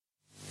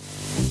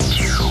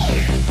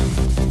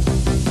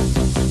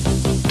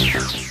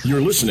You're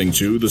listening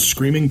to the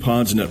Screaming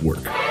Pods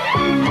Network.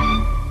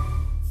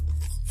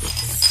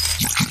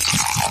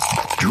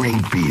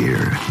 Drink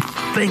beer.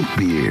 Think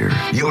beer.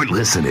 You're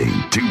listening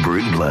to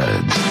Brew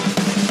Bloods.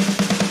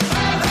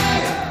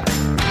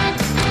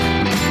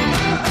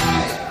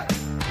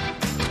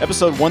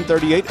 Episode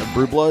 138 of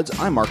Brew Bloods.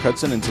 I'm Mark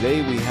Hudson, and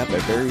today we have a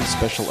very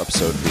special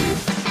episode for you.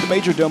 The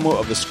major domo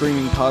of the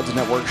Screaming Pods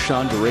Network,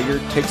 Sean DeRager,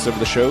 takes over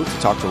the show to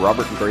talk to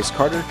Robert and Grace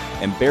Carter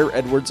and Bear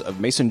Edwards of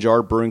Mason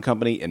Jar Brewing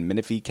Company in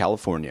Menifee,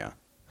 California.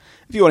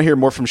 If you want to hear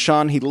more from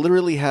Sean, he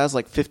literally has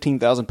like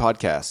 15,000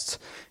 podcasts.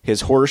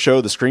 His horror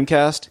show, The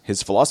Screamcast,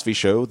 his philosophy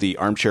show, The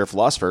Armchair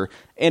Philosopher,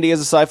 and he has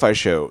a sci-fi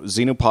show,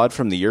 Xenopod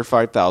from the Year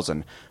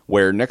 5000,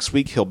 where next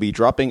week he'll be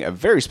dropping a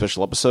very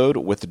special episode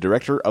with the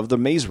director of the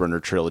Maze Runner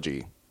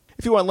trilogy.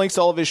 If you want links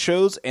to all of his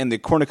shows and the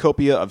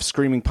cornucopia of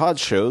Screaming Pods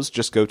shows,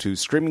 just go to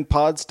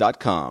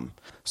screamingpods.com.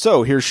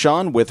 So here's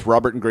Sean with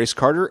Robert and Grace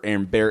Carter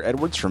and Bear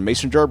Edwards from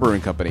Mason Jar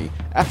Brewing Company,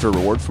 after a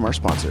reward from our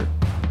sponsor.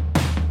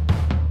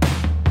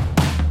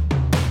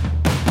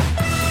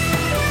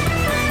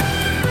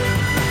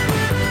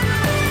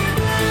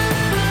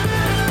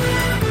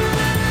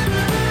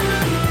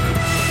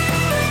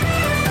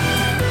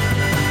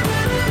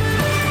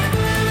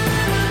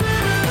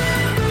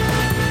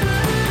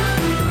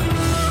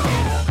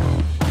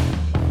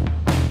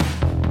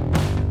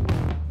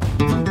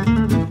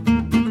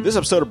 This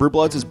episode of Brew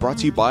Bloods is brought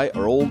to you by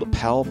our old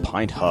pal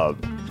Pint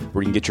Hub,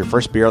 where you can get your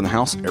first beer on the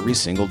house every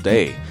single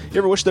day. You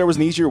ever wish there was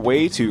an easier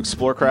way to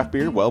explore craft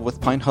beer? Well, with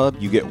Pint Hub,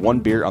 you get one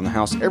beer on the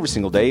house every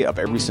single day of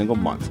every single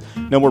month.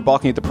 No more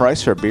balking at the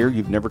price for a beer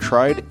you've never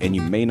tried and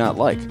you may not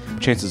like.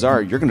 Chances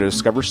are you're going to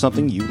discover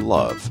something you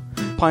love.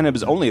 Pint Hub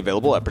is only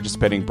available at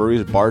participating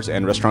breweries, bars,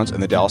 and restaurants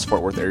in the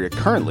Dallas-Fort Worth area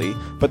currently,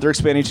 but they're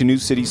expanding to new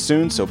cities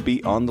soon, so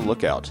be on the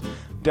lookout.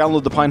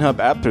 Download the Pine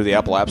Hub app through the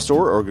Apple App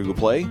Store or Google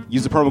Play.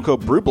 Use the promo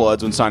code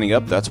BREWBLOODS when signing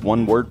up. That's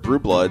one word,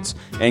 BREWBLOODS.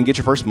 And get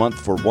your first month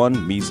for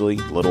one measly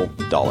little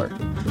dollar.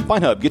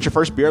 Pine Hub, get your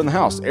first beer in the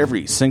house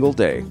every single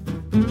day.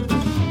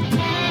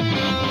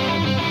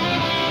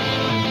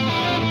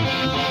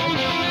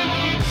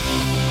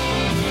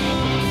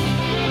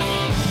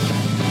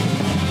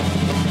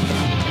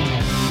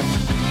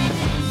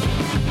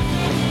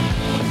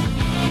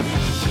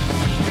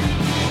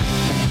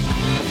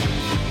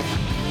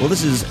 Well,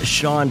 this is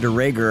Sean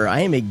DeRager. I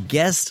am a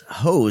guest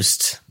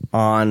host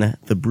on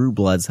the Brew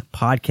Bloods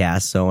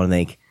podcast, so I want to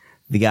thank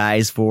the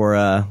guys for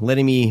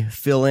letting me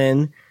fill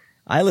in.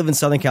 I live in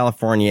Southern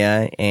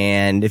California,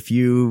 and if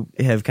you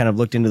have kind of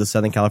looked into the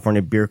Southern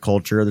California beer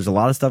culture, there's a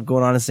lot of stuff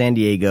going on in San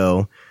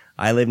Diego.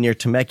 I live near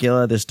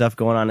Temecula. There's stuff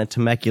going on in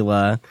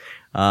Temecula.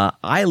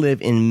 I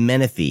live in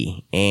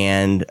Menifee,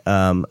 and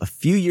a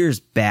few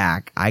years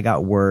back, I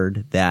got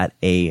word that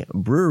a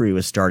brewery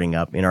was starting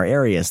up in our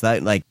area. So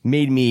that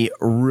made me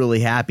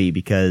really happy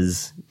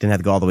because didn't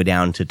have to go all the way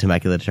down to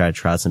Temecula to try to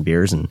try some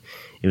beers, and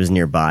it was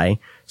nearby.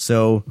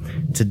 So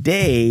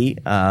today,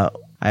 I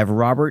have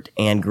Robert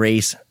and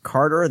Grace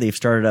Carter. They've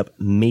started up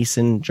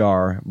Mason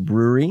Jar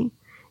Brewery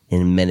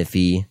in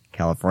Menifee,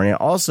 California.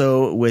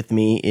 Also with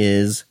me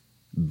is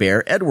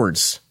Bear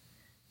Edwards.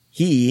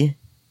 He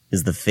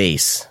is the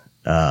face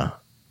of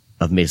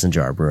Mason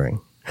Jar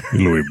Brewing.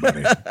 Hello,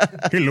 everybody.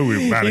 Hello,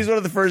 everybody. He's one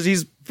of the first.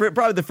 He's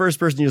probably the first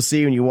person you'll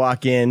see when you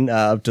walk in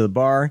up to the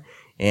bar,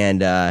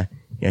 and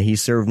he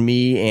served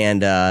me and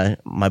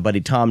my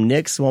buddy Tom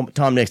Nix. Well,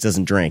 Tom Nix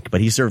doesn't drink,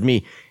 but he served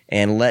me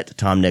and let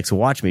Tom Nix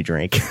watch me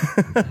drink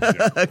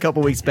a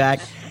couple weeks back,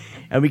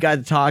 and we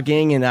got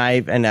talking, and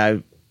I'd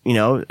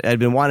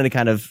been wanting to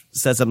kind of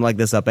set something like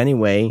this up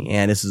anyway,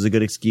 and this is a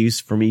good excuse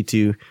for me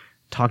to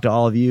talk to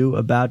all of you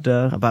about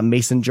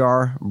Mason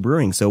Jar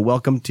Brewing. So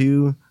welcome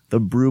to the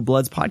Brew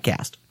Bloods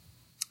podcast.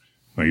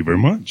 Thank you very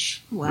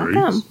much. Welcome.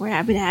 Grace. We're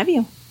happy to have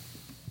you.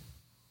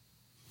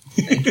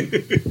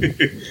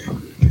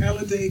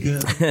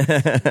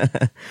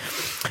 Talladega.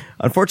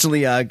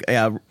 Unfortunately,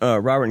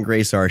 Robert and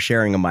Grace are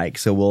sharing a mic,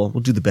 so we'll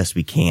do the best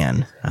we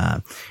can.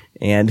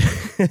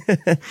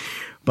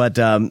 But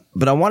I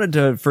wanted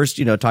to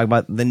first, talk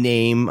about the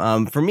name.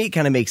 For me, it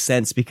kind of makes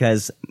sense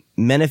because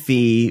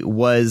Menifee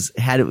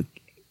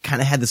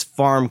had this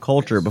farm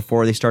culture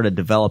before they started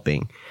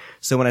developing.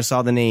 So when I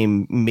saw the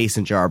name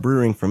Mason Jar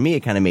Brewing, for me, it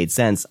kind of made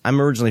sense.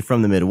 I'm originally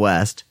from the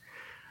Midwest,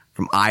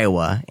 from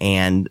Iowa,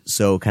 and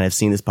so kind of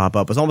seeing this pop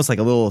up was almost like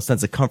a little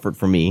sense of comfort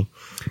for me,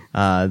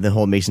 the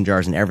whole Mason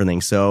jars and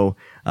everything. So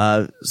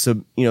we'll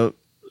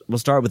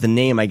start with the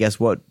name, I guess.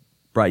 What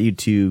brought you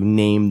to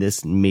name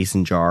this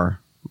Mason Jar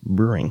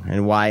Brewing,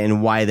 and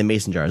why the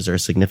Mason jar? Is there a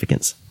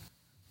significance?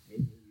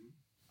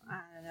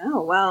 I don't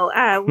know. Well,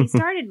 we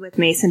started with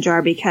Mason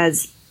Jar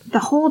because the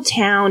whole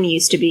town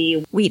used to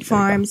be wheat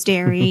farms,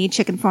 dairy,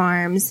 chicken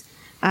farms.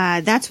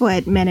 That's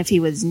what Menifee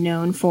was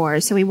known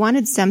for. So we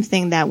wanted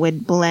something that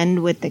would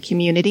blend with the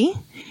community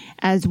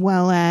as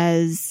well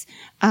as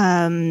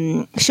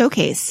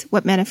showcase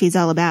what Menifee's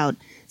all about.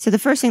 So the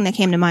first thing that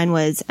came to mind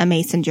was a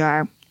Mason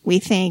jar. We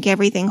think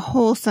everything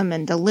wholesome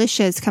and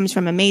delicious comes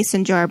from a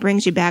mason jar,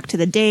 brings you back to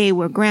the day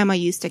where grandma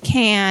used to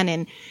can,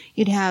 and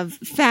you'd have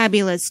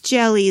fabulous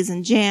jellies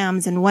and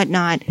jams and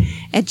whatnot.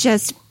 It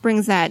just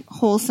brings that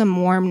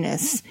wholesome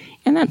warmness.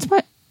 And that's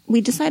what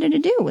we decided to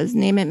do, was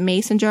name it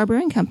Mason Jar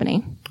Brewing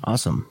Company.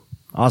 Awesome.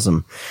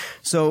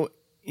 So,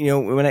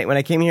 when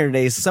I came here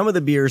today, some of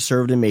the beers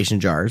served in mason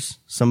jars.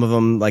 Some of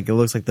them, like, it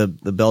looks like the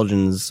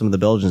Belgians, some of the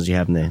Belgians you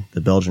have in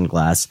the Belgian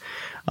glass.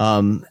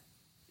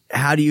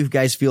 How do you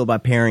guys feel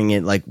about pairing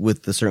it, like,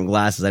 with the certain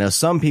glasses? I know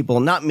some people,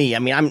 not me. I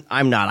mean,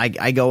 I'm not.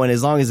 I go in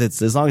as long as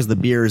the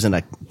beer is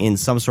in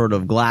some sort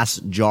of glass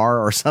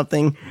jar or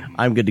something,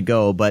 I'm good to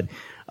go. But,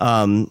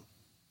 how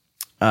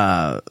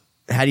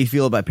do you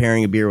feel about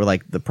pairing a beer with,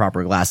 like, the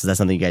proper glass? Is that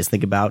something you guys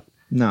think about?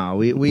 No,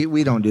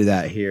 we don't do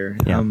that here.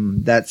 Yeah.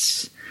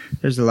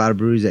 There's a lot of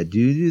breweries that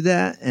do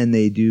that, and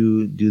they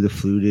do the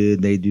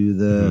fluted, they do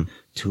the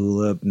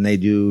tulip, and they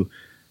do,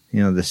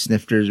 the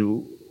snifters.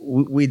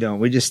 We don't.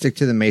 We just stick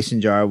to the mason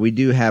jar. We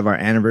do have our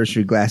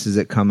anniversary glasses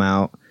that come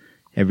out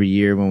every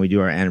year when we do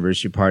our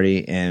anniversary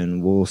party,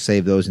 and we'll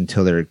save those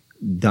until they're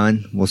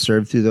done. We'll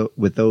serve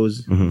with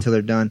those until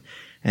they're done.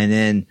 And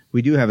then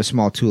we do have a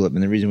small tulip,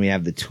 and the reason we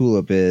have the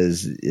tulip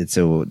is it's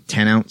a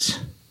 10 ounce.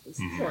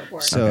 Short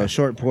pour. So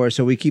short pour.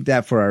 So we keep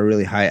that for our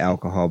really high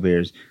alcohol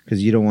beers,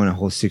 because you don't want a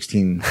whole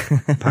 16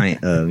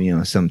 pint of,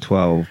 some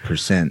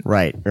 12%.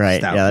 Right.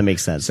 Stout. Yeah, that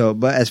makes sense. So,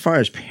 but as far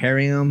as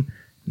pairing them,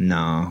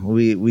 no,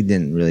 we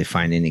didn't really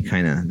find any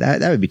kind of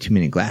that would be too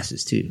many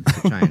glasses too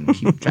to try and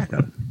keep track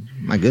of.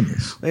 My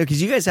goodness.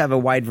 Because you guys have a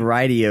wide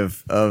variety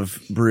of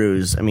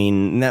brews. I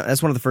mean,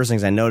 that's one of the first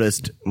things I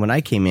noticed when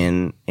I came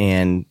in,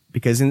 and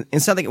because in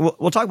Southern,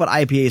 we'll talk about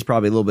IPAs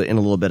probably in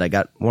a little bit. I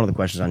got one of the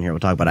questions on here. We'll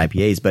talk about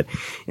IPAs, but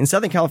in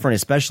Southern California,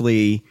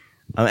 especially,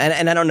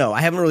 and I don't know, I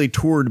haven't really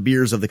toured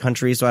beers of the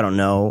country, so I don't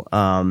know,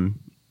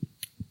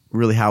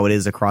 really how it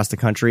is across the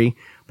country.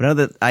 But I know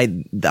that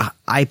the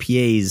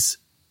IPAs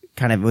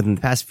kind of within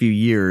the past few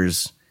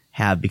years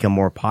have become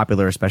more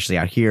popular, especially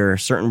out here.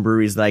 Certain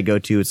breweries that I go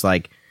to, it's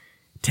like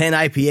 10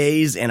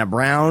 IPAs and a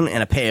brown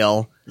and a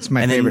pale. It's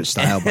my favorite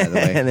style, by the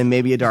way. And then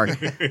maybe a dark.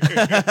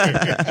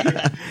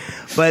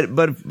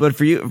 But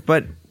for you,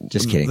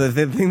 just kidding.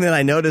 The thing that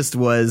I noticed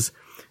was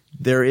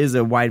there is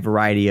a wide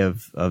variety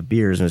of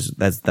beers. And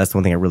that's the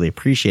one thing I really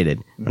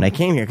appreciated when I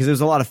came here, because it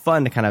was a lot of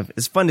fun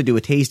it's fun to do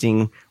a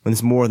tasting when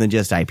it's more than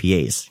just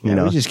IPAs. You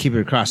know, we just keep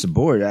it across the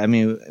board. I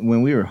mean,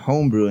 when we were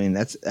home brewing,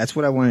 that's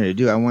what I wanted to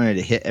do. I wanted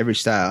to hit every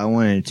style. I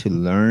wanted to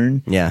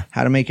learn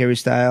how to make every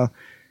style,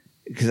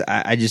 because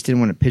I just didn't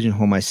want to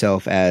pigeonhole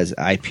myself as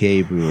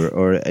IPA brewer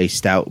or a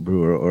stout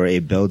brewer or a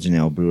Belgian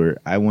ale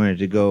brewer. I wanted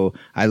to go.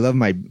 I love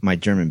my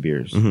German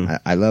beers.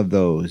 I love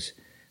those.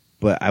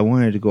 But I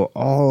wanted to go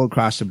all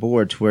across the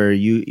board to where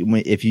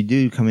if you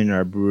do come into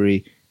our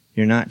brewery,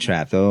 you're not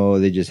trapped. Oh,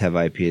 they just have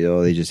IPA.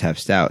 Oh, they just have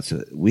stout.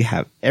 So we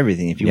have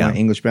everything. If you want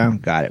English brown,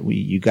 got it.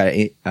 You got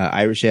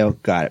Irish ale,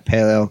 got it.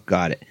 Pale ale,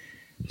 got it.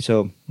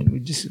 So we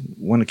just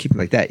want to keep it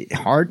like that.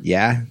 Hard,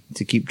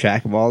 to keep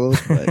track of all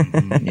those, but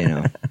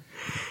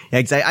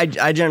Yeah, cause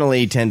I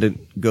generally tend to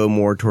go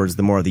more towards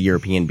the more of the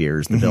European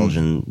beers, the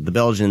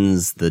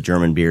Belgians, the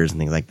German beers and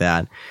things like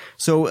that.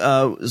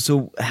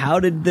 So how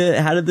did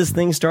this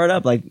thing start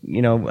up? Like,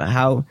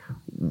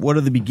 what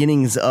are the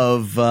beginnings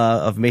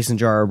of Mason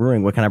Jar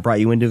Brewing? What kind of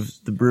brought you into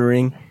the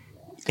brewing?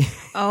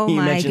 Oh you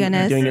my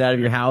goodness. Doing it out of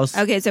your house?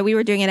 Okay, so we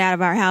were doing it out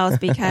of our house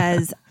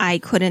because I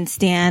couldn't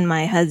stand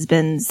my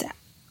husband's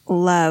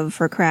love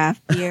for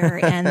craft beer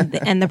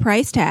and the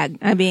price tag.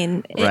 I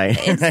mean,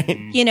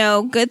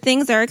 it's good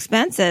things are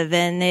expensive,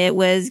 and it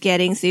was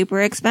getting super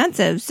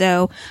expensive.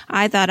 So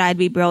I thought I'd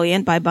be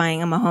brilliant by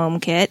buying him a home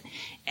kit.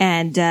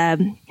 And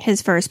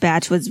his first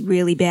batch was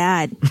really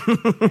bad.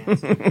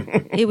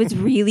 It was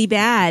really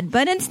bad.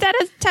 But instead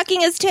of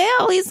tucking his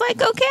tail, he's like,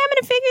 okay, I'm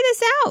going to figure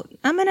this out.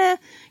 I'm going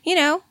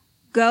to,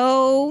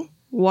 go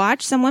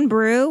watch someone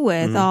brew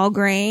with all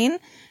grain,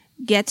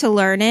 get to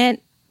learn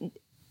it,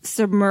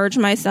 submerge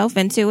myself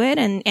into it,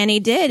 and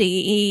he did.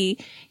 He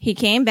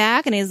came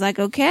back and he's like,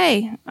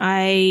 okay,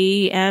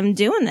 I am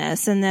doing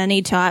this. And then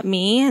he taught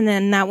me, and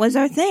then that was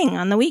our thing.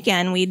 On the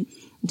weekend, we'd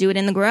do it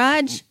in the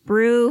garage,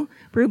 brew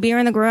beer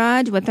in the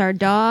garage with our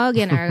dog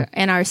and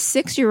our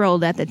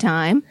 6-year-old at the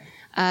time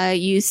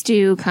used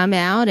to come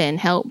out and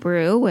help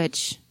brew,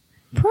 which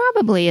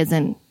probably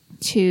isn't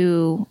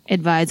too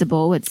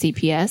advisable with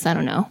CPS. I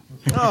don't know.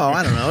 Oh,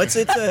 I don't know. It's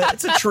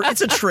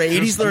a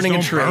trade. He's learning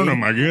a trade. Burn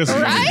him, I guess.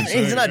 Right?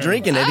 He's not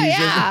drinking it. Oh, He's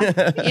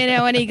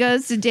yeah. When he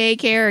goes to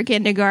daycare or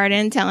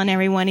kindergarten, telling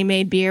everyone he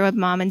made beer with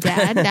mom and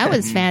dad, that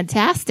was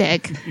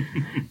fantastic.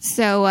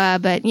 So,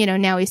 but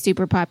now he's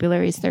super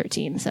popular. He's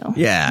 13. So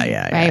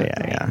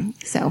yeah.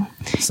 So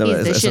he's the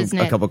a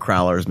shiznit. couple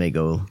crowlers may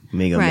go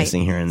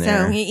missing here and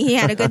there. So he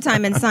had a good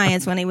time in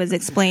science when he was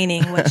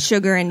explaining what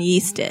sugar and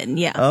yeast did.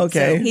 Yeah.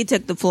 Okay. So he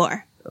took the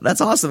floor.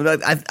 That's awesome.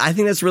 I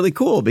think that's really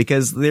cool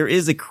because there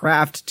is a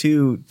craft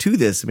to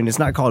this. I mean, it's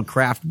not called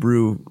craft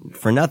brew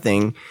for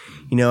nothing,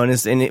 you know,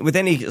 and with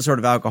any sort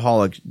of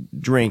alcoholic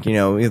drink, you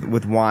know,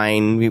 with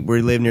wine, we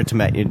live near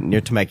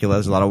Temecula.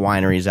 There's a lot of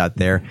wineries out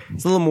there.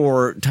 It's a little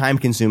more time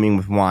consuming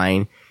with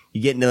wine.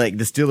 You get into like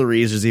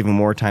distilleries. There's even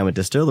more time with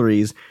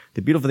distilleries.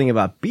 The beautiful thing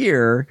about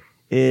beer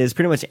is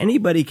pretty much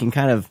anybody can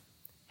kind of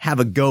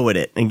have a go at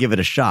it and give it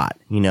a shot,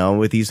 you know,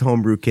 with these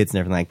homebrew kits and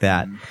everything like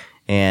that.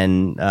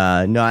 And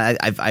no,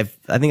 I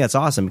think that's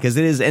awesome because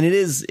it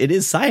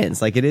is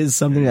science. Like it is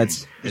something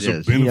that's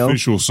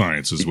beneficial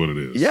science is what it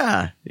is.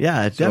 Yeah,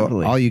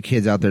 definitely. So all you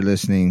kids out there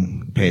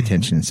listening, pay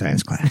attention in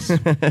science class.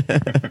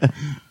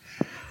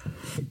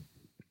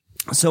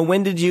 So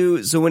when did you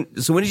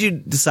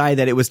decide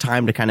that it was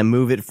time to kind of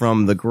move it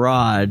from the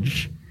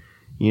garage,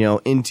 you know,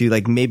 into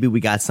like maybe we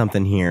got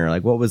something here?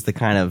 Like what was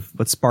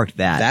what sparked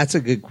that? That's a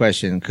good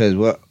question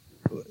because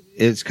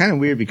it's kind of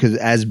weird because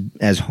as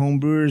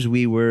homebrewers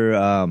we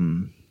were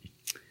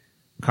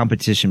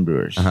competition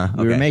brewers.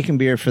 We were making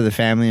beer for the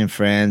family and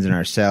friends and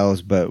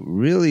ourselves, but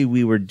really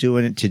we were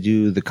doing it to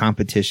do the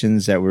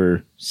competitions that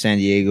were San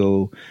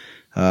Diego.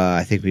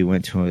 I think we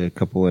went to a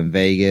couple in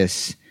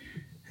Vegas.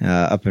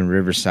 Up in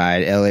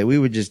Riverside, LA, we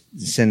would just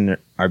send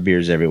our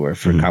beers everywhere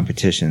for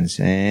competitions,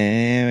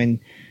 and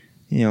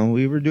you know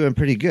we were doing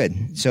pretty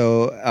good.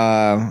 So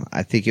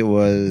I think it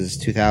was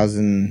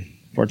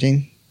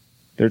 2014,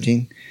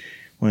 13,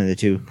 one of the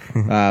two.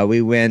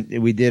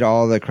 We did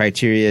all the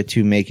criteria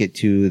to make it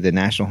to the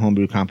National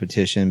Homebrew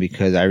Competition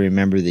because I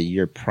remember the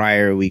year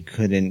prior we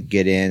couldn't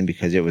get in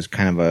because it was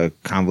kind of a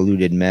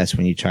convoluted mess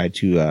when you tried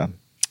to.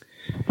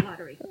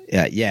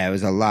 Yeah, it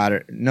was a lot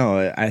of,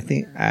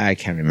 I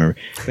can't remember,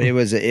 but it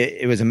was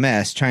a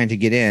mess trying to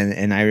get in.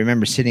 And I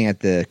remember sitting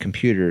at the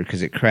computer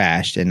because it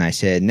crashed and I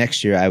said,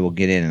 next year I will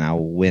get in and I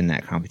will win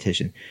that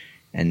competition.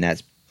 And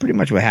that's pretty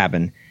much what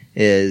happened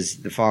is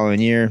the following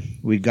year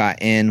we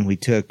got in, we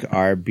took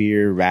our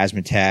beer,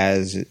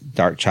 Razzmatazz,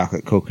 dark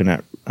chocolate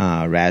coconut,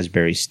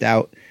 raspberry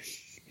stout.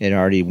 It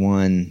already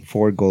won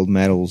 4 gold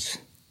medals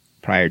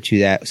prior to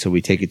that. So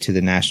we take it to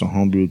the National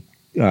Homebrew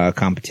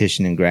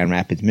competition in Grand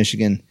Rapids,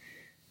 Michigan.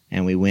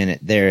 And we win it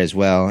there as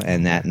well.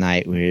 And that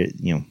night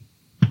all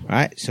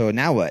right, so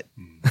now what?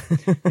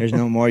 There's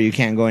no more. You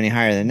can't go any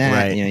higher than that.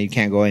 Right. You know, you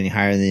can't go any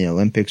higher than the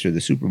Olympics or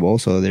the Super Bowl.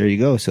 So there you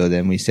go. So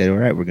then we said, all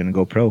right, we're going to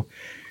go pro.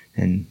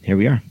 And here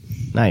we are.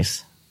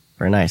 Nice.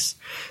 Very nice.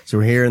 So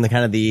we're here in the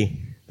kind of the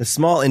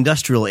small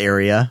industrial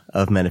area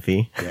of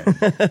Menifee. Yeah.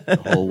 The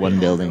whole one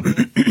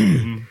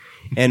building.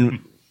 And,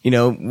 you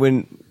know,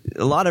 when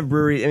a lot of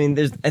breweries, I mean,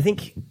 I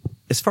think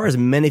as far as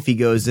Menifee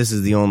goes, this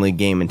is the only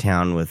game in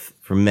town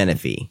for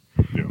Menifee.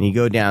 Yeah. When you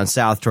go down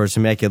south towards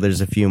Temecula,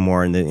 there's a few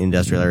more in the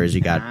industrial areas.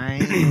 You got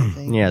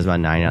 9, yeah, it's about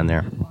 9 down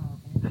there.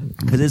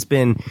 Because it's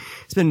been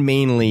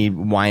mainly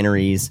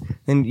wineries.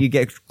 Then you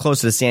get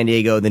closer to San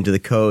Diego, then to the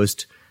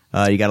coast.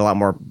 You got a lot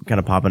more kind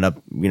of popping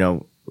up, you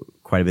know,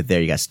 quite a bit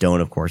there. You got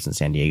Stone, of course, in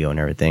San Diego and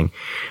everything.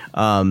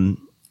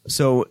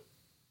 So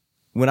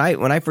when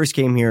I first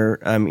came here,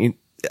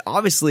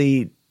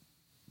 obviously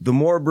the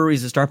more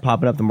breweries that start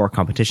popping up, the more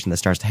competition that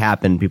starts to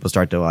happen. People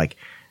start to like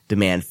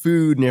demand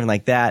food and everything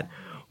like that.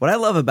 What I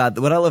love about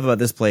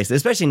this place,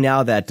 especially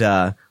now that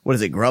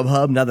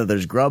Grubhub? Now that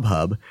there's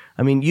Grubhub,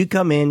 I mean, you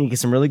come in, you get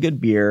some really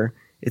good beer.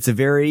 It's a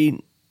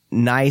very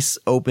nice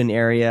open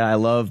area. I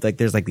love like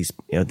there's like these,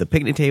 you know, the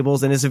picnic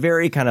tables, and it's a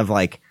very kind of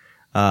like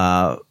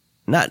I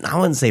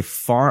wouldn't say a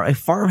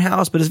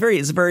farmhouse, but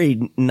it's a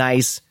very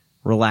nice,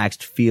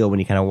 relaxed feel when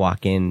you kind of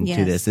walk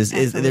into this.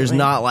 There's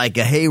not like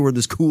hey, we're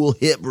this cool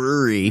hip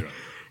brewery,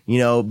 you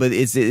know, but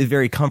it's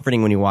very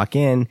comforting when you walk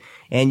in,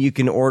 and you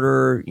can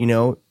order, you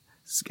know,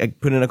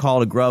 put in a call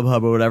to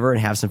Grubhub or whatever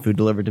and have some food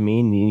delivered to me.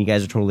 And you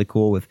guys are totally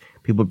cool with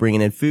people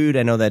bringing in food.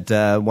 I know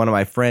that one of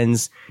my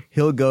friends,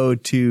 he'll go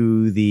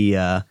to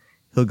the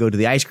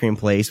ice cream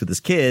place with his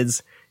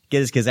kids, get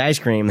his kids ice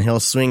cream, and he'll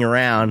swing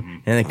around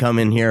and then come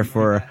in here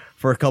for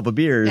a couple of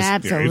beers.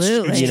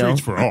 Absolutely. It's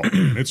treats for all.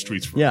 It's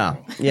treats for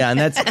all. Yeah.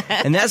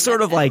 And that's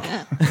sort of like,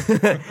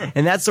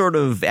 and that sort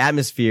of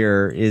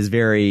atmosphere is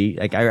very,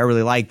 like, I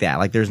really like that.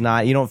 Like you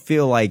don't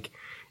feel like,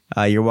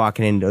 you're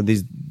walking into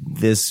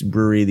this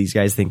brewery. These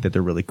guys think that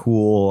they're really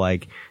cool.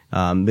 Like,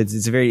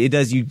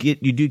 you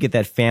do get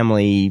that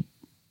family,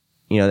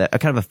 you know, that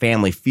kind of a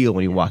family feel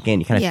when you walk in.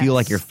 You kind of feel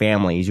like your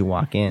family as you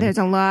walk in. There's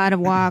a lot of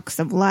walks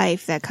of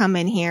life that come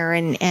in here,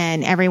 and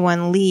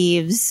everyone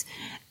leaves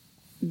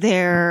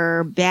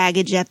their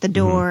baggage at the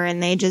door,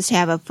 and they just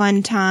have a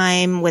fun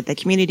time with the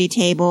community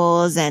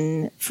tables,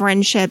 and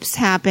friendships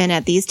happen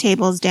at these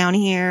tables down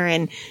here,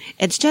 and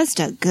it's just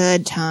a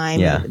good time.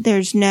 Yeah.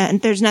 There's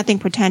nothing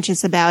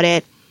pretentious about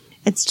it.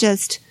 It's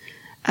just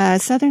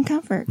Southern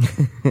comfort.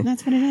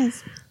 That's what it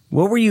is.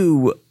 What were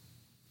you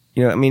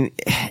know, I mean,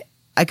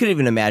 I couldn't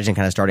even imagine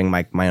kind of starting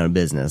my own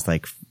business.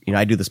 Like, you know,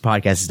 I do this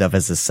podcast stuff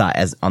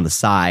as on the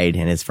side,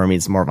 and for me,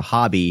 it's more of a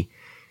hobby.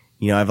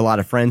 You know, I have a lot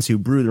of friends who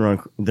brew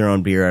their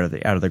own beer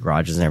out of their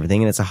garages and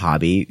everything, and it's a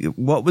hobby.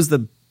 What was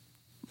the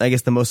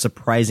most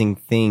surprising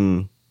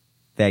thing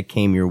that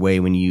came your way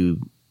when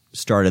you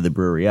started the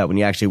brewery up? When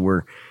you actually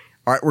were,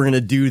 all right, we're going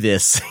to do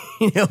this.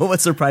 What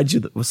surprised you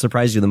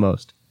the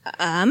most?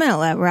 I'm going to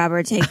let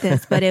Robert take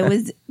this, but it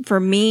was, for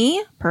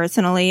me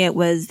personally, it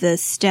was the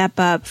step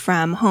up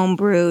from home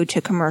brew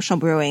to commercial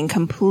brewing.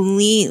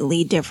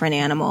 Completely different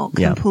animal,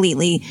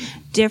 completely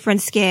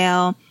different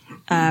scale.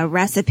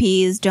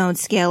 Recipes don't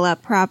scale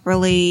up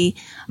properly.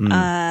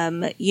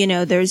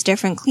 There's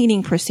different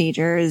cleaning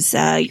procedures.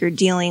 You're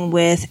dealing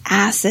with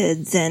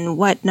acids and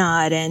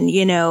whatnot, and,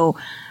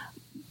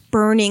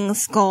 burning,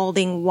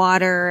 scalding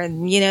water.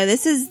 And,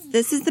 this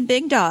is the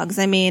big dogs.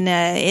 I mean,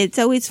 it's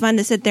always fun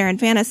to sit there and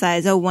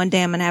fantasize, oh, one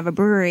day I'm going to have a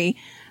brewery.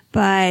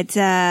 But,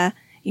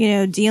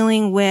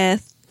 dealing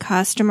with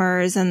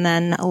customers and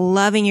then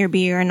loving your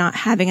beer and not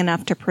having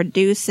enough to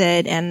produce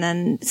it and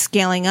then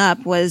scaling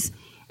up was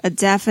a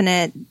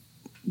definite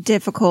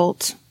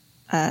difficult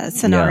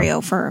scenario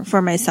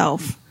for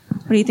myself.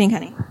 What do you think,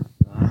 honey?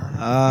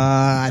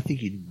 I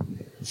think you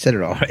said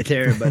it all right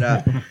there,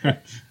 but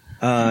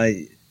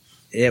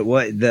it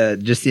was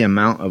just the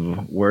amount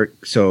of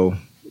work. So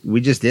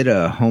we just did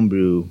a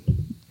homebrew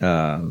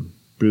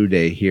brew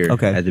day here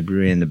at the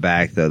brewery in the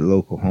back. The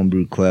local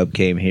homebrew club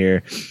came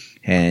here,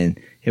 and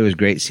it was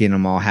great seeing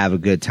them all have a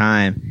good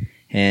time.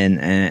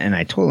 And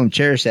I told them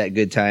cherish that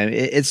good time.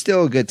 It's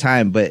still a good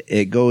time, but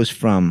it goes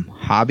from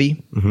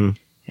hobby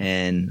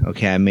and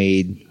I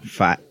made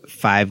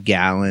 5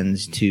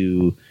 gallons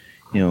to,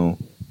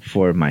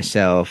 for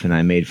myself, and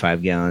I made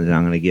 5 gallons, and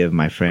I'm going to give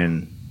my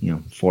friend,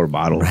 4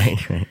 bottles.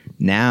 Right.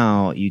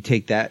 Now you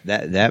take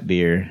that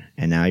beer,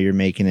 and now you're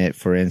making it.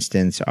 For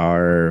instance,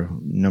 our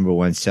number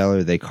one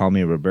seller, they call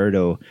me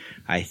Roberto.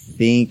 I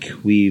think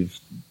we've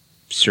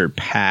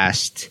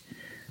surpassed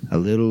a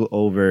little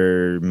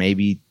over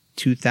maybe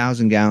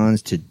 2,000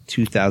 gallons to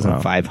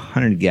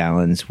 2,500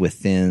 gallons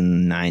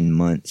within 9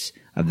 months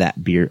of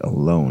that beer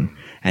alone.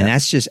 And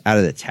that's just out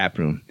of the tap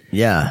room.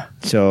 Yeah.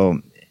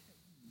 So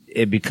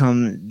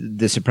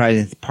the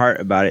surprising part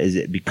about it is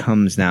it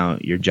becomes now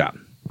your job.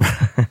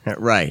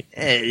 Right.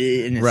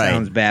 And it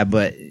sounds bad,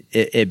 but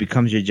it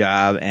becomes your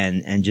job,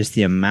 and just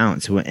the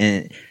amounts.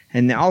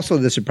 And also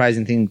the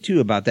surprising thing too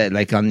about that,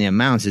 like on the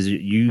amounts, is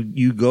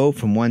you go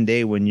from one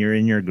day when you're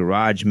in your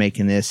garage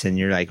making this, and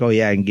you're like, oh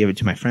yeah, I can give it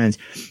to my friends,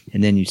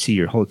 and then you see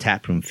your whole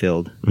tap room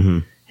filled,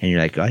 and you're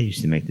like, oh, I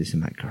used to make this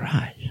in my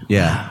garage.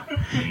 Yeah,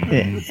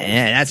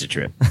 yeah, that's a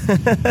trip.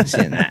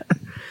 Seeing that.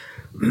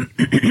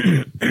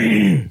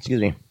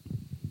 Excuse me.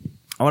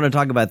 I want to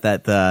talk about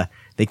that.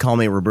 They call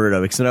me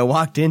Roberto because when I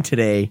walked in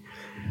today,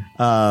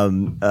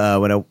 when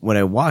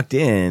I walked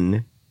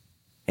in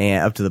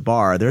and up to the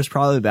bar, there's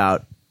probably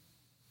about.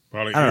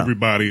 Probably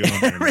everybody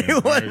on there.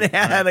 Everyone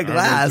had a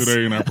glass. I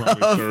today, and I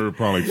probably served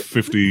probably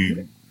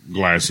 50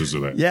 glasses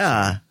of that.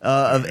 Yeah.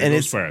 And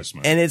it's fast,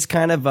 man. And it's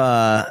kind of,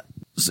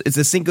 it's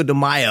a Cinco de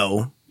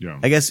Mayo. Yeah.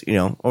 I guess,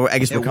 or I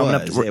guess we're coming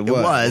up to, it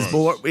was,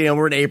 but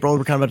we're in April,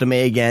 we're coming up to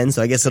May again,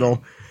 so I guess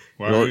it'll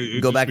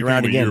go back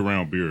around again.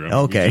 Year-round beer.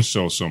 We just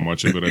sell so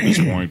much of it at this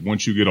point.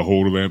 Once you get a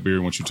hold of that beer,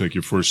 once you take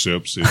your first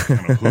sips, it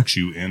kind of hooks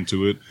you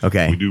into it.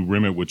 Okay. We do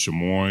rim it with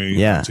chamoy,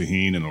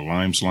 tahini, and a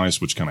lime slice,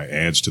 which kind of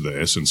adds to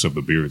the essence of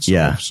the beer itself.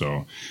 Yeah.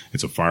 So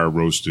it's a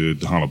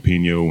fire-roasted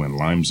jalapeno and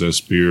lime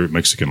zest beer,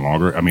 Mexican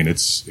lager. I mean,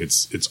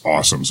 it's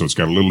awesome. So it's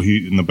got a little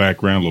heat in the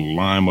background, a little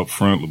lime up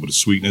front, a little bit of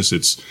sweetness.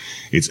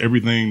 It's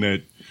everything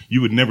that you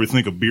would never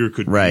think a beer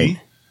could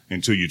be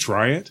until you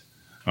try it.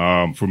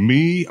 For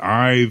me,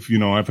 I've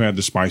had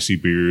the spicy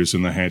beers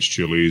and the hatch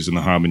chilies and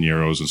the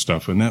habaneros and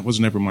stuff, and that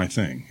was never my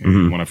thing.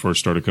 And when I first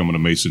started coming to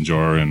Mason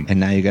Jar, and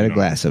now you got a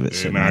glass of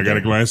it. And now I got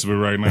a glass of it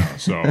right now.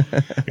 So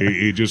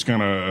it just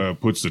kind of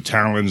puts the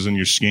talons in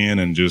your skin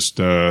and just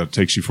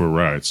takes you for a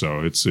ride.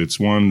 So it's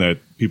one that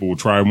people will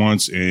try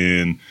once,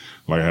 and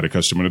like I had a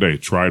customer today,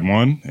 tried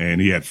one,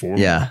 and he had 4.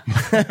 Yeah.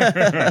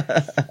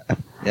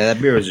 Yeah,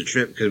 that beer was a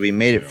trip because we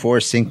made it for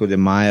Cinco de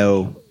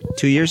Mayo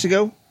 2 years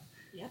ago.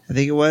 I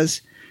think it was.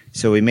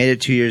 So we made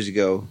it 2 years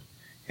ago,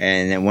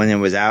 and then when it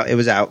was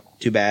out.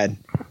 Too bad,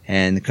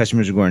 and the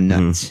customers were going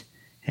nuts.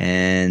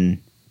 And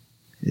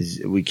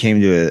we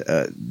came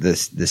to the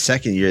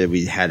second year that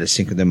we had a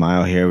Cinco de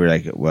Mayo here. We're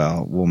like,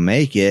 well, we'll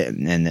make it,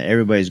 and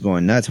everybody's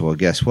going nuts. Well,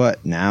 guess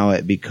what? Now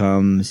it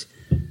becomes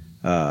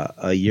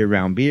a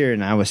year-round beer,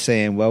 and I was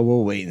saying, well,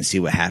 we'll wait and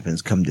see what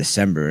happens come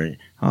December.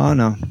 Oh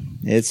no,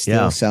 it's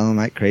still selling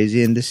like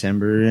crazy in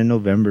December and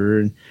November,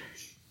 and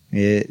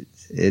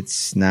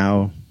it's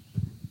now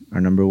our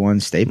number one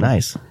staple.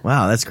 Nice.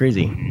 Wow, that's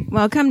crazy.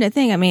 Well, come to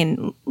think, I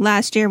mean,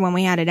 last year when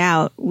we had it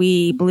out,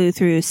 we blew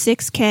through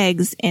 6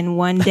 kegs in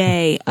one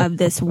day of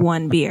this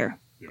one beer.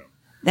 Yeah.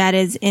 That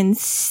is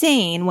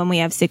insane when we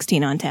have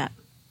 16 on tap.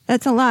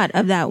 That's a lot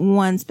of that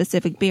one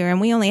specific beer,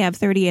 and we only have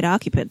 38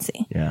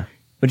 occupancy. Yeah.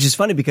 Which is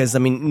funny because, I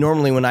mean,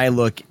 normally when I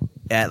look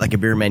at like a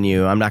beer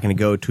menu, I'm not going to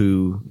go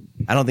to,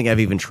 I don't think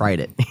I've even tried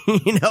it.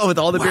 With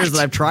all the beers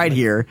that I've tried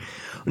here.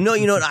 No,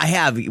 you know what I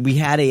have? We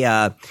had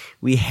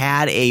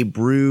a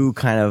brew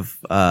kind of,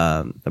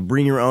 a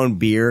bring your own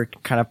beer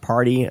kind of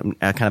party,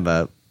 kind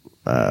of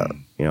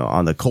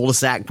on the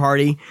cul-de-sac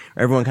party,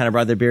 everyone kind of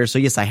brought their beer. So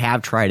yes, I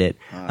have tried it.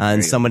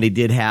 And somebody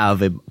did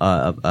have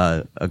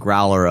a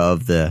growler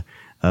of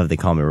they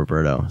call me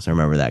Roberto. So I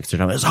remember that because they're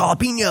talking about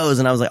jalapenos,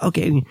 and I was like,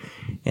 okay.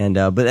 And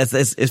but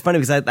it's funny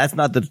because that's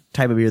not the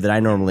type of beer that I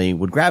normally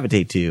would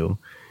gravitate to.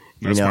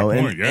 That's my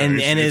point.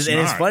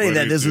 It's funny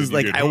that this is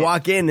like I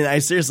walk in and I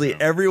seriously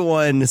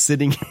everyone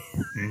sitting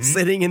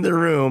in the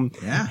room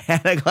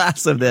had a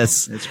glass of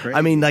this. That's crazy.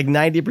 I mean, like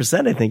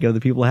 90% I think of the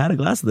people had a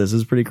glass of this.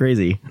 It's pretty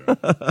crazy. Well,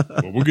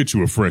 we'll get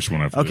you a fresh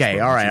one after. Okay,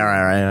 this, all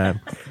right.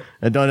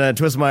 Don't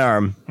twist my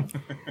arm.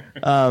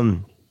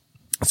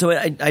 So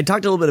I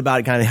talked a little bit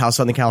about kind of how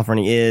Southern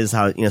California is,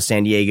 how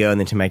San Diego and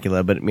then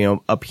Temecula, but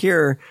up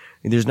here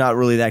there's not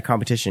really that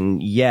competition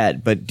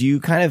yet. But do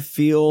you kind of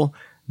feel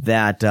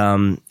that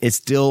it's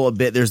still a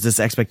bit, there's this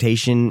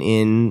expectation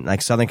in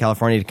like Southern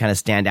California to kind of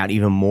stand out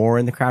even more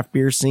in the craft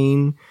beer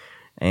scene?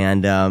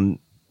 And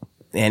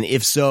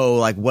if so,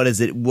 like what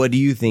do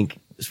you think,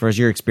 as far as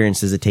your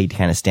experience, does it take to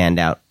kind of stand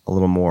out a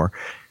little more?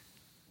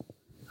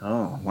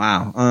 Oh,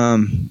 wow.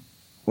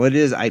 Well, it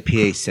is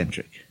IPA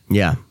centric.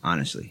 Yeah.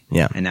 Honestly.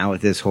 Yeah. And now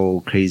with this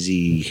whole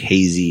crazy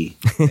hazy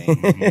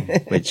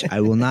thing, which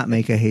I will not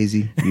make a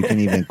hazy. You can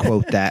even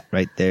quote that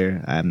right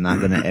there. I'm not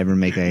going to ever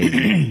make a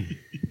hazy.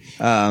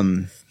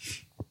 Can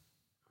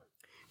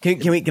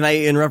I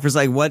interrupt for a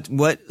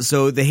second?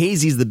 So the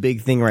hazy is the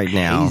big thing right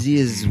now. Hazy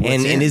is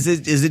what's and is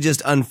it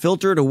just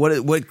unfiltered, or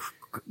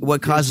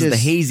what causes the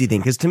hazy thing?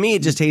 Because to me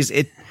it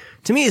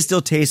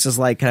still tastes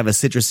like kind of a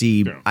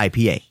citrusy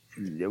IPA.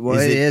 Well,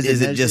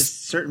 is it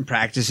just certain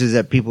practices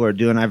that people are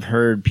doing? I've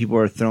heard people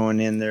are throwing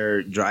in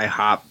their dry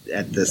hop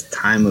at this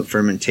time of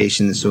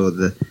fermentation, so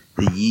the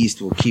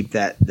yeast will keep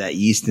that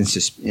yeast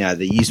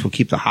the yeast will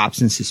keep the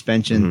hops in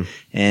suspension. Mm-hmm.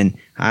 And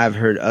I've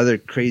heard other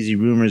crazy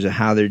rumors of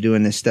how they're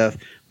doing this stuff,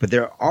 but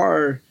there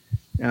are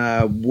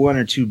one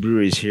or two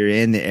breweries here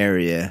in the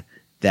area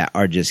that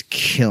are just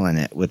killing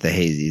it with the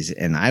hazies,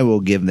 and I will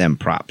give them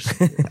props.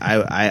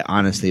 I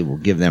honestly will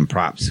give them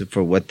props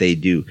for what they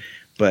do,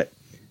 but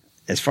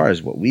as far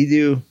as what we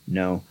do,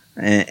 no.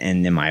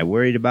 And am I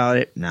worried about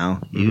it?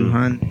 No. You,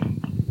 hon?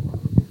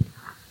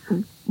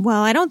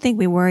 Well, I don't think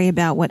we worry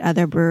about what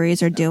other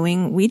breweries are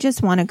doing. We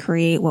just want to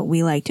create what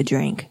we like to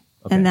drink.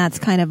 Okay. And that's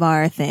kind of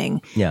our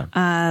thing. Yeah.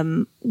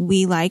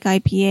 We like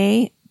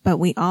IPA, but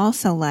we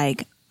also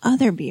like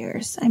other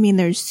beers. I mean,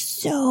 there's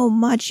so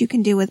much you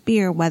can do with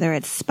beer, whether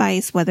it's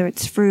spice, whether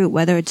it's fruit,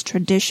 whether it's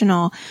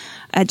traditional,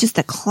 just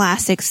the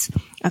classics,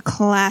 a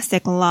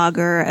classic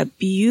lager, a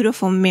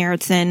beautiful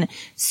Märzen,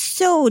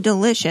 so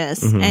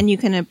delicious. Mm-hmm. And you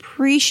can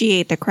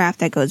appreciate the craft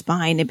that goes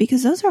behind it,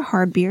 because those are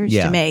hard beers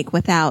to make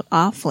without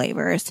off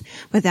flavors,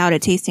 without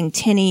it tasting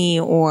tinny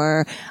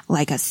or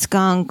like a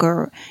skunk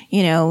or,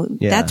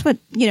 that's what,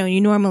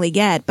 you normally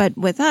get. But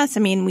with us,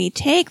 I mean, we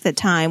take the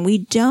time, we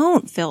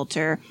don't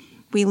filter.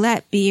 We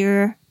let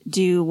beer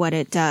do what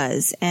it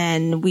does,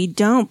 and we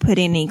don't put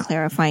any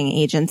clarifying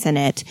agents in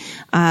it.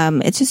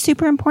 It's just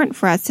super important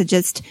for us to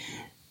just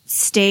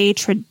stay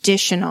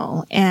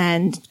traditional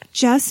and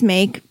just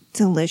make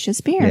delicious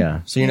beer.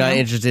 Yeah. So you're not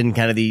interested in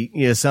kind of the,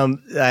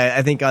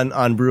 I think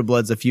on Brew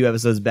Bloods a few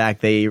episodes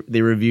back, they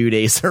reviewed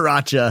a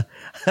Sriracha.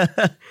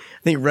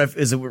 I think Rogue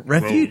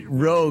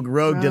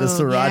did a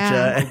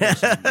Sriracha.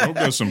 Yeah. Rogue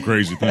does some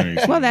crazy things.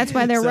 Well, that's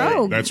why they're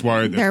Rogue. That's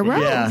why they're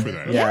Rogue. For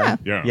that.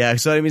 Yeah.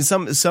 So I mean,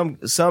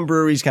 some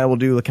breweries kind of will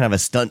do kind of a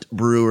stunt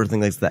brew or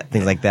things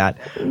like that.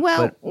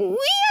 Well, we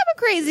have a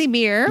crazy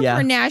beer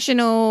for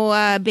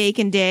National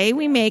Bacon Day.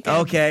 We make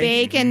a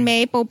bacon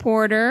maple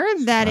porter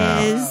that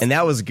is, and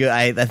that was good.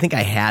 I think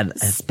I had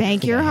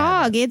Spank Your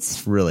Hog.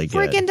 It's really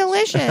good, freaking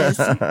delicious.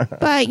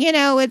 But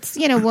it's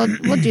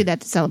we'll do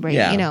that to celebrate.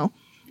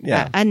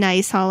 A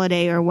nice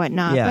holiday or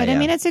whatnot. But I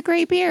mean, it's a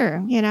great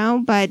beer,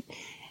 but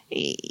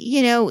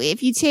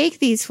if you take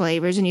these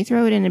flavors and you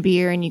throw it in a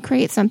beer and you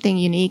create something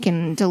unique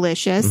and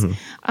delicious,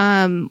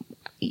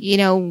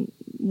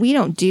 we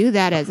don't do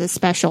that as a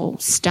special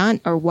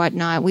stunt or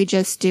whatnot. We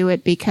just do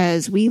it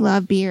because we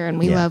love beer and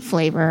we love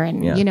flavor,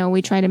 and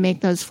we try to make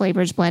those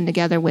flavors blend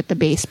together with the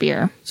base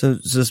beer. So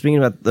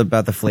speaking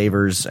about the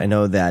flavors, I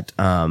know that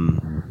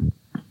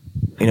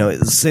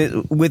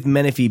with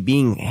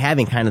Menifee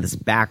having kind of this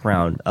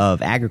background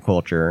of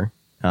agriculture,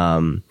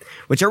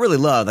 which I really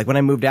love. Like when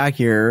I moved out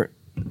here,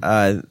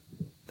 I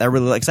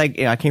really like.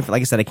 I came from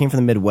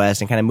the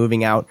Midwest, and kind of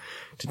moving out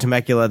to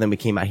Temecula. Then we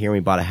came out here and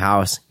we bought a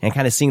house, and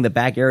kind of seeing the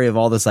back area of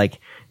all this. Like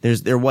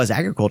there was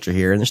agriculture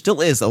here, and there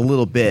still is a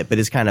little bit, but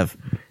it's kind of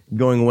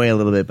going away a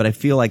little bit. But I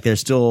feel like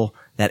there's still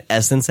that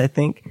essence, I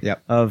think,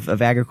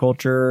 of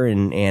agriculture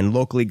and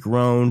locally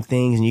grown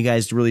things. And you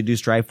guys really do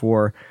strive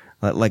for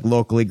like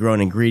locally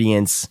grown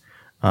ingredients.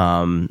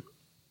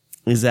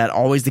 Is that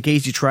always the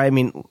case? You try,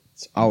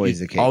 it's always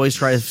the case. Always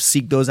try to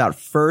seek those out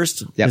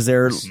first. Yep. Is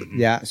there?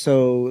 Yeah.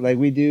 So like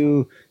we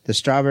do the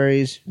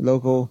strawberries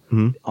local,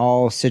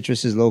 all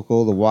citrus is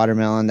local. The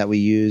watermelon that we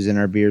use in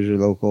our beers are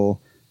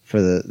local.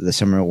 for the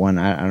summer one.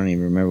 I don't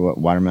even remember what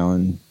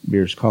watermelon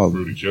beer is called.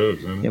 Fruity Jugs,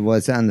 isn't it? Well,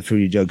 it's on the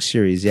Fruity Jug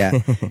series, yeah.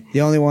 The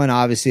only one,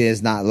 obviously,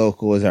 is not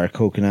local is our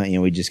coconut. You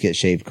know, we just get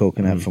shaved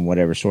coconut from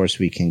whatever source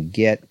we can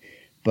get.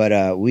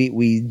 But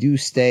we do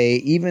stay,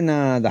 even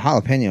the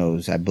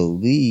jalapenos, I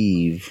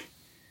believe,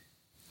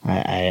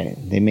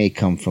 they may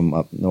come from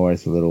up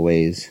north a little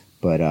ways.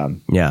 But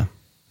yeah.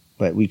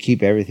 But we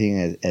keep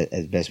everything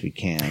as best we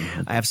can.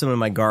 I have some in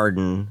my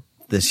garden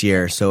this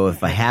year, so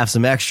if I have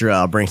some extra,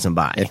 I'll bring some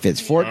by. If it's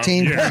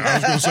 14, yeah, I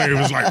was gonna say it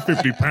was like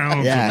 50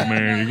 pounds. Yeah.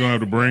 Man, you're gonna have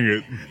to bring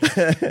it.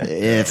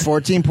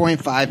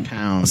 14.5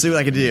 pounds. I'll see what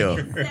I can do.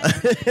 7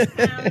 pounds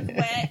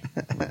wet,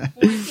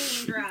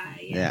 14 dry.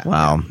 Yeah.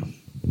 Wow.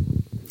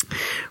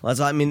 Well, that's,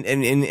 I mean,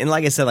 and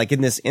like I said, like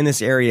in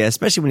this area,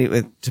 especially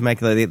with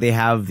Temecula, they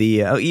have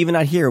the even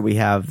out here we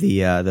have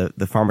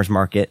the farmers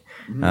market,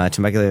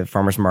 Temecula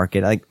farmers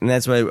market. Like, and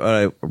that's what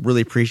I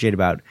really appreciate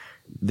about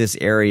this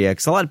area,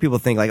 because a lot of people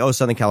think like, oh,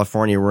 Southern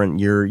California,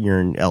 you're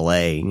in LA,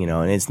 you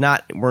know, and it's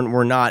not.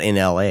 We're not in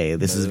LA.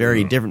 This is a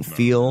very different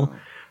feel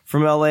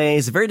from LA.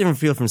 It's a very different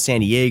feel from San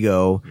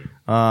Diego.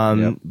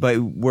 But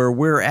where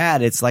we're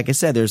at, it's like I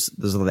said, there's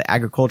the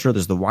agriculture,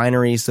 there's the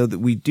winery, so that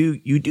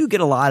you do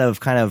get a lot of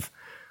kind of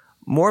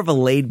more of a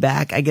laid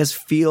back, I guess,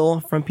 feel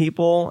from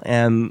people.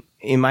 And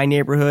in my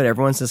neighborhood,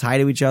 everyone says hi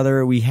to each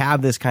other. We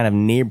have this kind of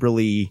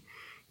neighborly,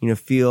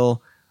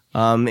 feel.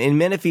 And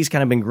Menifee's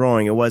kind of been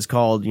growing. It was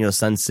called,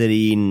 Sun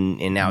City,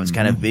 and now it's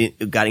kind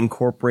of got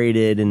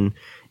incorporated, and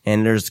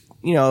there's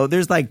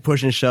like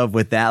push and shove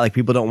with that. Like,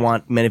 people don't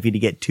want Menifee to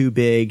get too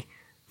big.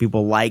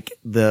 People like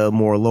the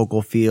more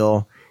local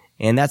feel.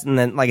 And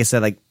then, like I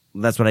said, like,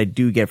 that's what I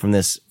do get from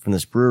this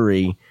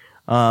brewery.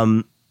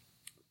 But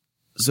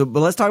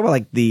let's talk about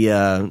like the,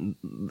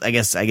 I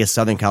guess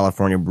Southern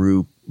California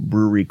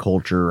brewery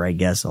culture, I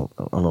guess, a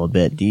little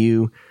bit.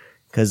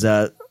 Cause,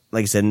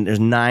 like I said, there's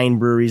 9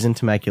 breweries in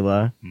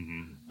Temecula.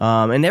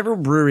 And every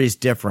brewery is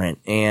different.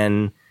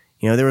 And,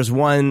 there was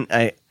one,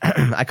 I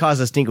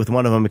caused a stink with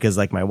one of them because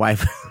like my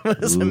wife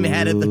was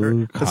mad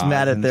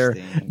at their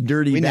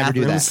dirty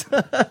bathrooms.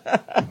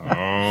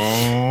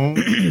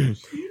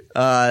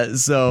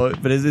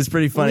 But it's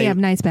pretty funny. We have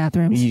nice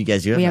bathrooms. You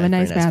guys do have we have a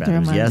nice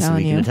bathroom. Yes,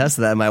 we can attest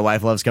to that. My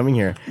wife loves coming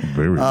here.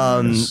 Very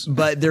nice.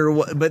 But there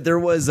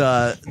was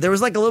like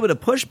a little bit of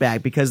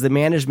pushback because the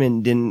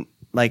management didn't,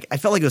 like, I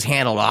felt like it was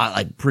handled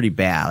like pretty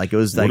bad. Like, it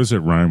was like, what does it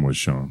rhyme with,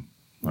 Sean?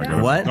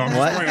 What? No,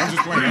 I'm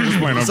just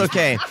playing. It's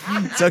okay.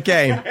 It's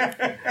okay.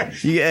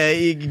 You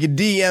can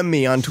DM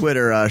me on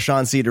Twitter,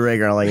 Sean C.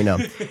 DeRager, and I'll let you know.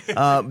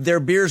 Their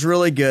beer's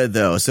really good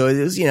though. So it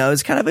was,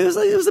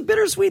 it was a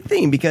bittersweet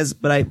thing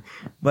but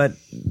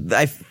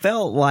I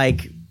felt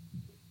like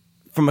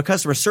from a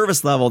customer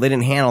service level, they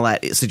didn't handle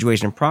that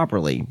situation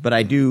properly. But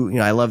I do,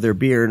 I love their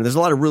beer, and there's a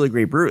lot of really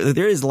great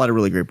there is a lot of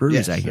really great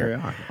breweries out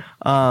here.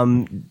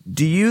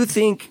 Do you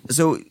think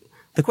so?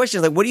 The question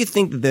is, like, what do you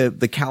think that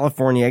the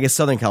California, I guess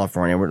Southern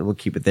California, we'll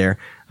keep it there.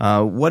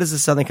 What does the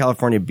Southern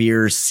California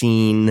beer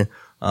scene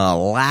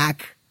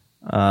lack?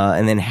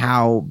 And then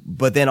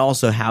but then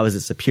also how is it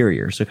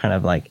superior? So kind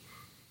of like,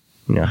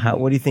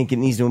 what do you think it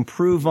needs to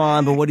improve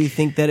on? But what do you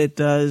think that it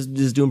is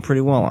doing pretty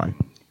well on?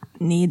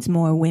 Needs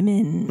more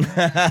women.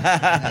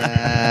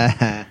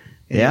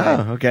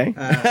 Yeah, okay.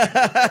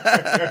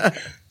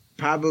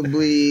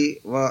 Probably,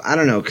 well, I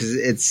don't know,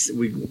 because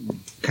we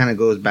kind of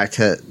goes back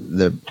to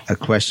a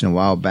question a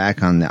while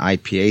back on the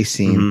IPA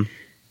scene.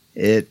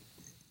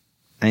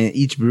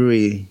 Each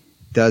brewery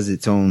does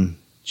its own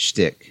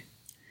shtick,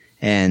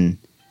 and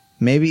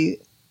maybe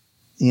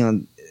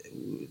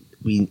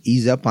we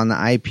ease up on the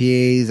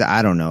IPAs.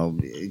 I don't know,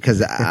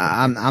 because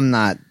I'm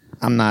not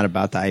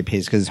about the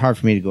IPAs, because it's hard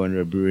for me to go into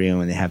a brewery and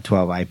when they have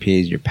 12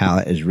 IPAs, your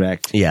palate is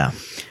wrecked. Yeah,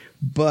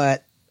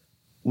 but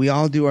we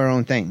all do our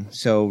own thing.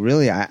 So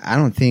really, I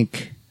don't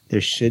think there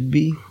should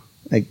be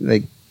like.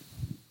 What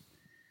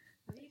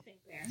do you think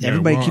there?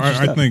 Everybody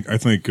keeps I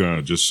think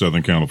just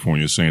Southern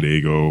California, San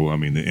Diego. I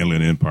mean, the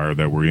Inland Empire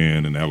that we're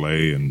in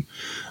LA, and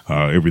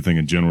everything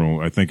in general.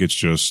 I think it's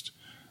just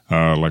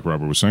like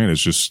Robert was saying.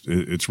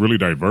 It's really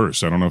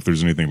diverse. I don't know if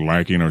there's anything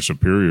lacking or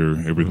superior.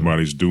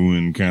 Everybody's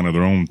doing kind of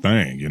their own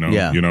thing.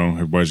 Yeah.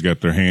 Everybody's got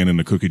their hand in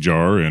the cookie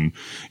jar, and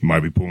you might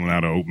be pulling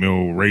out an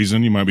oatmeal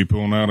raisin. You might be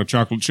pulling out a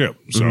chocolate chip.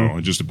 So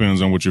it just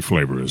depends on what your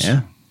flavor is.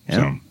 Yeah. So.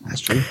 Yeah, that's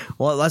true.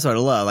 Well, that's what I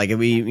love. Like,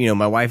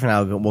 my wife and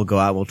I will go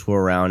out, we'll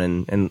tour around,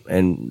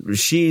 and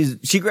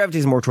she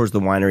gravitates more towards the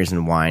wineries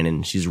and wine,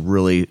 and she's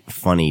really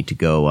funny to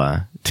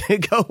go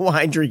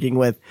wine drinking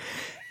with.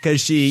 Cause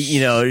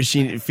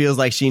she feels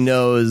like she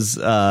knows,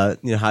 how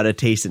to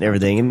taste and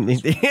everything. And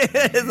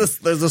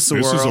there's a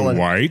swirl. This is a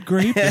white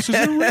grape. This is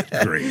a red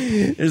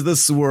grape. There's the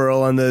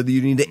swirl and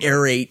you need to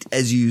aerate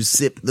as you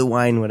sip the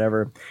wine,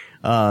 whatever.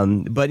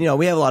 But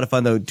we have a lot of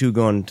fun though too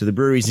going to the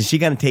breweries, and she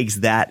kind of takes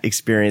that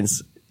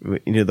experience, the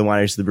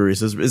wineries to the breweries.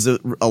 So it's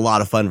a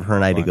lot of fun for her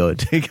and I to go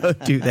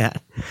do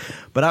that.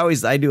 But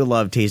I do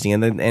love tasting,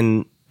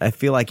 and I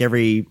feel like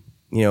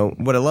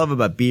what I love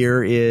about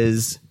beer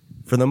is,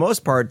 for the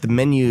most part, the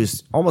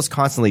menu's almost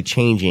constantly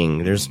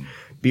changing. There's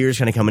beers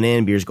kind of coming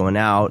in, beers going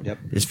out. Yep.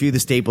 There's a few of the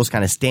staples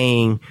kind of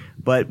staying,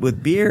 but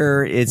with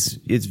beer, it's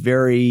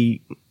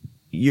very,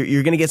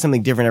 you're going to get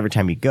something different every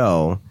time you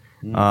go.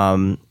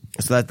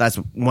 So that's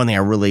one thing I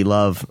really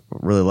love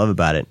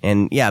about it.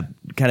 And yeah,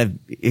 kind of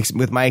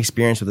with my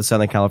experience with the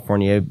Southern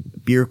California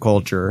beer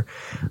culture,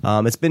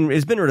 it's been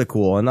really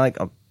cool. And like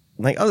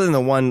other than the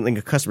one, like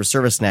a customer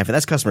service snafu,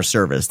 that's customer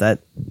service. That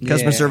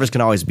customer service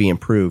can always be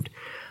improved.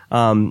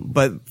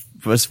 But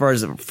as far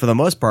as for the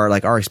most part,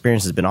 like our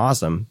experience has been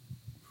awesome.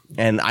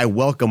 And I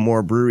welcome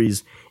more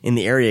breweries in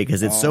the area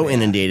because it's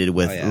inundated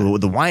with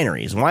the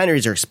wineries.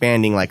 Wineries are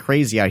expanding like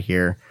crazy out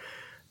here.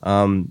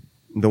 The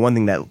one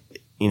thing that,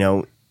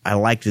 I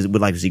would like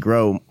to see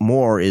grow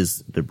more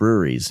is the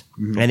breweries.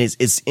 Mm-hmm. And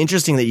it's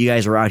interesting that you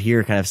guys are out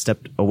here kind of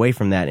stepped away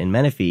from that in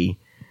Menifee.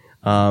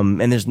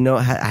 And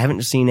I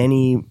haven't seen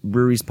any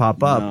breweries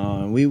pop up.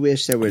 No, we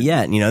wish there would.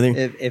 Yeah,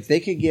 if they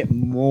could get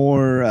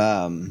more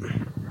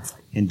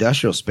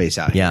industrial space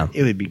out here,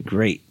 it would be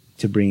great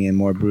to bring in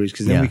more breweries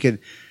because then we could.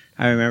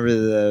 I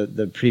remember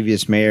the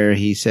previous mayor.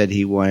 He said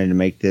he wanted to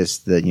make this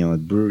the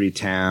brewery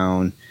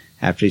town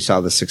after he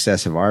saw the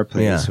success of our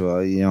place. Yeah.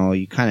 Well,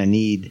 you kind of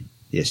need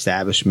the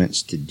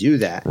establishments to do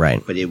that,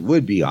 right? But it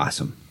would be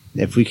awesome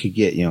if we could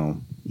get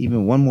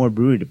even one more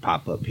brewery to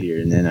pop up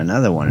here and then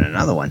another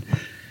one.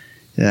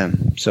 Yeah.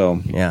 So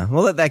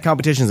well, that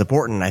competition is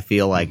important. I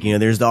feel like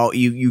there's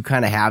you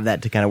kind of have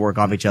that to kind of work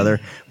off each other.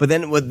 But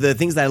then with the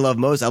things that I love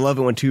most, I love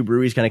it when two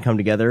breweries kind of come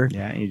together,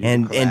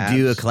 and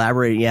do a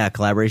collaboration.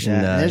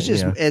 Yeah, there's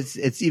just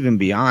it's even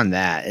beyond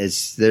that.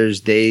 There's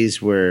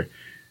days where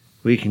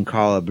we can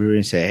call a brewery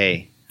and say,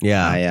 hey.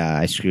 Yeah,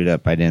 I screwed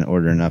up. I didn't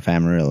order enough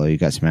Amarillo. You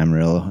got some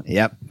Amarillo?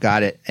 Yep,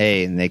 got it.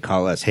 Hey, and they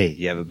call us. Hey,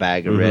 you have a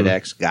bag of Red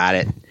X? Got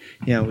it.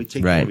 We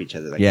take care of each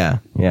other. Like that.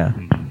 Yeah.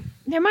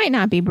 There might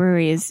not be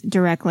breweries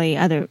directly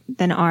other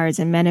than ours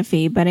in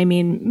Menifee, but I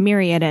mean,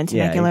 Myriad and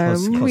Temecula are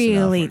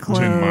really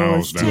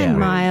close. 10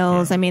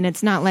 miles. I mean,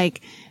 it's not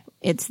like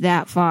it's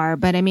that far,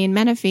 but I mean,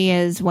 Menifee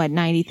is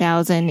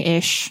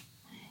 90,000-ish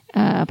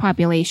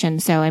population.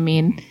 So I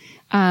mean,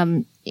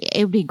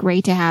 it would be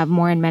great to have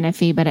more in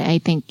Menifee, but I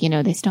think,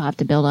 they still have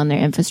to build on their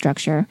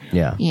infrastructure.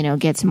 Yeah.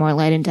 Get some more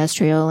light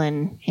industrial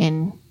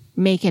and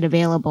make it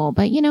available.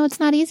 But, it's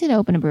not easy to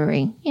open a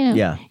brewery.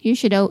 You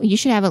should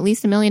have at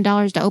least $1 million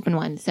to open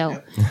one. So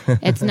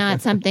it's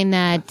not something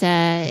that,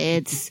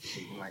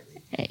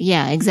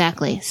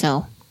 exactly.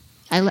 So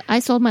I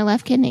sold my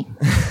left kidney.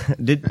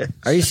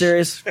 Are you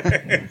serious?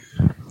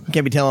 You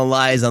can't be telling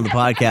lies on the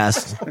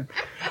podcast.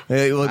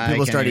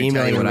 People start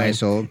emailing what I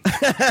sold.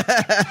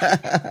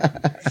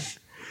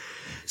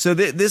 So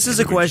this is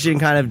a question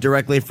kind of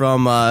directly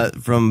from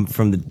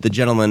the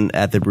gentleman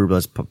at the Brew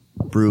Bloods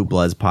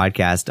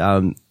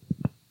podcast.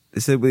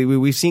 So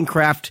we've seen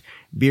craft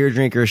beer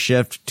drinkers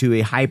shift to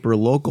a hyper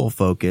local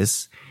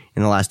focus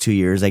in the last 2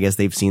 years. I guess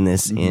they've seen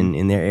this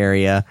in their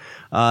area.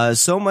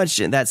 So much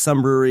that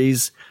some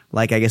breweries,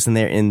 like I guess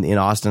in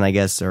Austin, I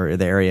guess, or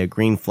the area,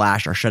 Green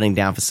Flash, are shutting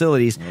down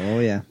facilities. Oh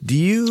yeah. Do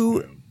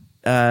you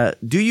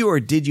or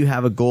did you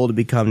have a goal to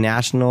become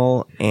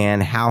national,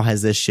 and how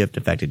has this shift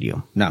affected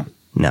you? No.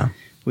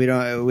 We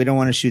don't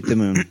want to shoot the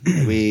moon.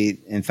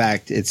 In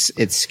fact,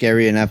 it's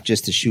scary enough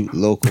just to shoot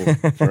local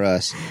for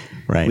us.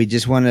 Right. We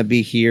just want to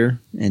be here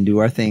and do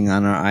our thing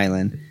on our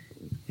island.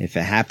 If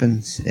it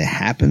happens, it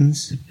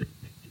happens.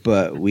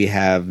 But we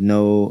have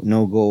no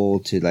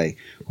goal to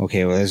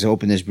okay, well, let's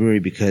open this brewery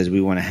because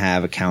we want to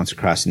have accounts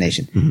across the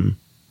nation.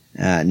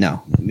 Mm-hmm.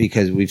 No,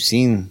 because we've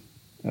seen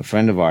a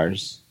friend of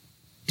ours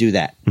do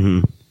that.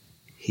 Mm-hmm.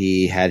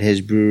 He had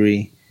his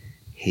brewery.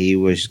 He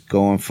was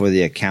going for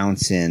the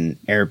accounts in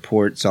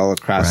airports all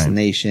across the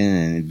nation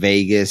and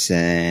Vegas,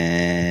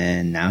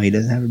 and now he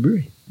doesn't have a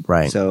brewery.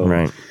 Right.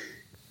 So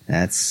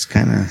that's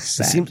kind of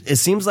sad. It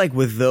seems like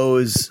with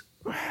those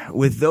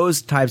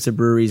types of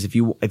breweries, if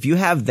you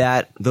have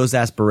those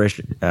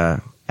aspirations,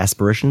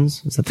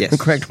 is that the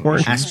correct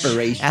word?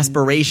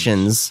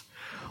 Aspirations.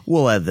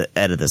 We'll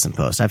edit this in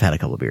post. I've had a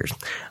couple of beers.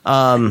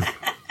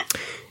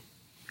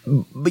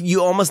 But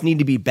you almost need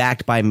to be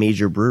backed by a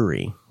major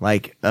brewery,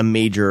 like a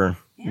major,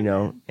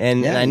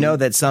 and I know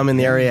that some in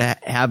the area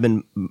have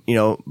been,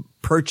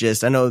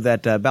 purchased. I know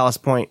that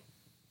Ballast Point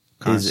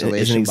is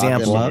an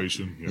example.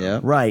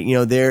 Yeah. Right.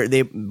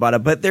 They bought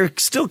it, but they're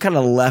still kind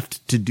of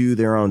left to do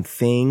their own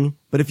thing.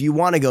 But if you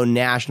want to go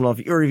national,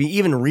 or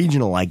even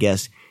regional, I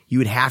guess you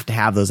would have to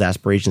have those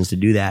aspirations to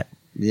do that.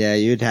 Yeah,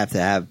 you'd probably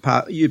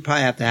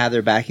have to have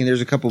their backing. There's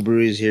a couple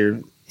breweries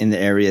here in the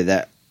area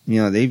that,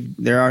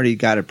 they're already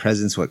got a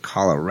presence with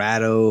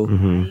Colorado,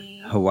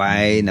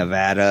 Hawaii,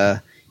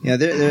 Nevada.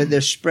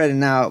 They're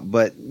spreading out,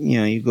 but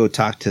you go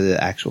talk to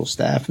the actual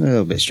staff, and they're a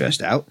little bit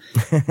stressed out.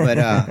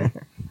 But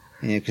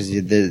because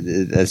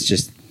that's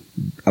just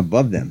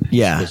above them.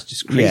 Yeah, it's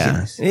just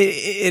craziness. Yeah.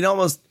 It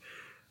almost,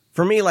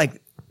 for me,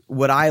 like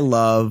what I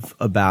love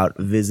about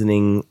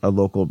visiting a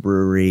local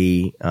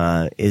brewery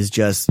is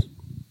just,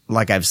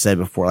 like I've said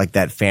before, like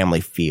that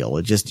family feel.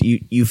 It just,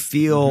 you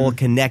feel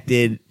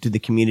connected to the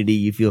community.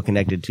 You feel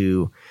connected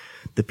to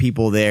the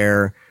people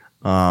there.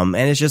 And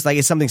it's just like,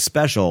 it's something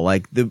special.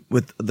 Like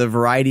with the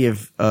variety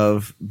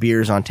of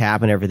beers on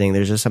tap and everything,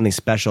 there's just something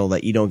special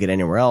that you don't get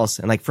anywhere else.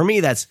 And like, for me,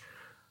 that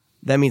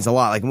means a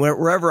lot. Like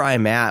wherever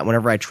I'm at,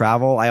 whenever I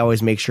travel, I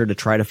always make sure to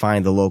try to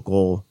find the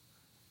local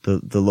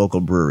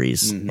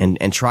breweries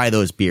and try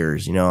those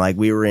beers. You know, like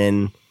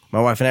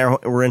my wife and I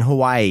were in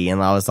Hawaii,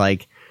 and I was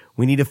like,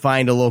 we need to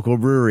find a local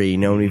brewery. You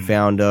know, and we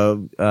found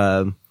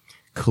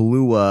Kauai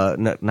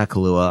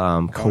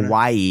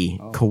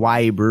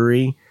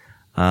Brewery,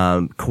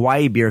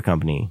 Kauai Beer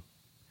Company.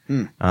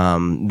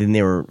 Then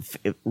they were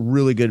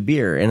really good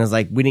beer, and it's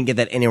like we didn't get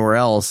that anywhere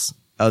else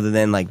other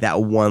than like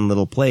that one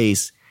little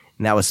place,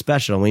 and that was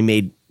special. We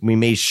made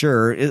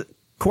sure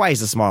Kauai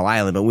is a small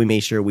island, but we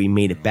made sure we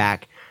made it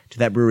back to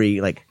that brewery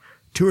like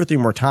 2 or 3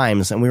 more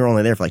times, and we were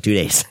only there for like 2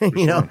 days,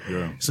 you know?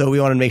 Yeah. So we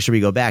wanted to make sure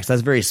we go back. So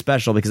that's very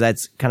special because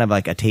that's kind of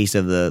like a taste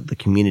of the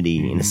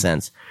community in a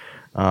sense.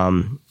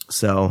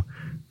 So.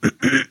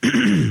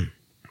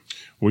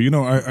 Well, you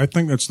know, I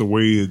think that's the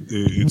way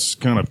it's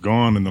kind of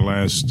gone in the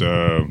last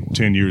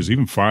 10 years,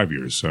 even 5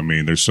 years. I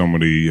mean, there's so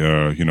many,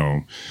 you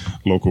know,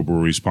 local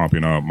breweries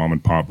popping up, mom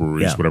and pop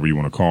breweries, whatever you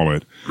want to call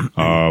it,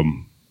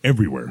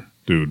 everywhere.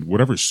 Dude,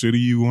 whatever city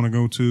you want to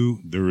go to,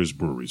 there is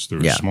breweries.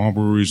 There's small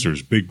breweries,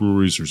 there's big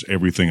breweries, there's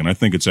everything. And I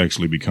think it's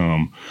actually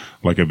become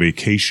like a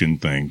vacation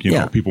thing. You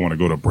know, people want to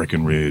go to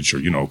Breckenridge or,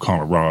 you know,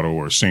 Colorado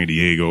or San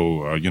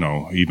Diego, you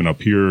know, even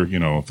up here, you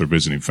know, if they're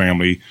visiting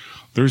family.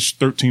 There's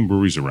 13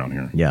 breweries around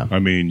here. Yeah. I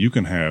mean, you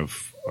can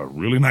have a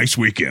really nice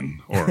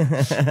weekend or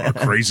a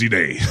crazy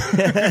day,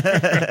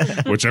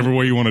 whichever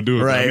way you want to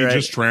do it. Right, I mean,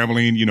 just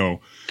traveling, you know,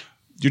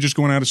 you're just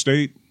going out of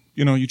state.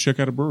 You know, you check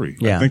out a brewery.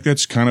 Yeah. I think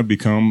that's kind of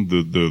become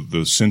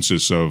the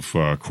census of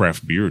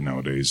craft beer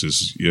nowadays.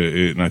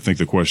 And I think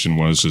the question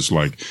is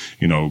like,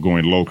 you know,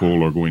 going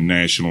local or going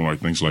national or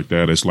things like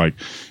that. It's like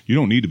you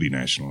don't need to be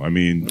national. I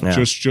mean,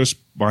 just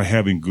by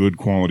having good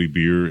quality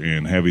beer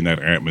and having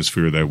that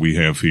atmosphere that we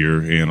have here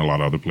and a lot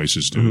of other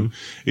places do,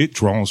 it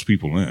draws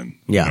people in.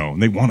 Yeah, you know,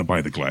 and they want to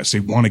buy the glass. They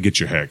want to get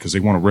your hat because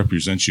they want to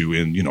represent you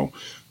in, you know,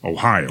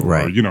 Ohio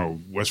or, you know,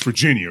 West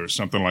Virginia or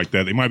something like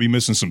that. They might be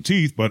missing some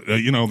teeth, but,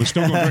 you know, they're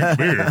still going to drink the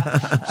beer.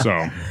 So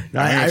I think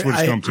that's what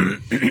it's come to.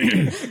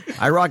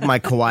 I rock my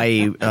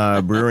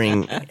Kauai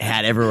Brewing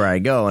hat everywhere I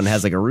go, and it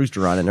has like a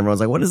rooster on it. And everyone's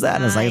like, what is that?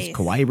 And it's like, it's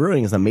Kauai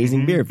Brewing. It's an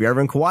amazing beer. If you're ever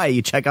in Kauai,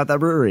 you check out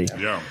that brewery.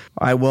 Yeah.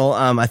 All right. Well,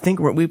 I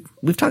think we've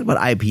talked about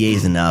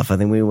IPAs enough. I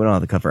think we don't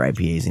have to cover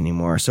IPAs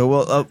anymore. So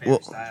we'll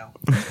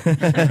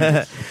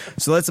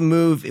so let's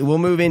move. We'll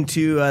move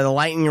into the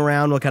lightning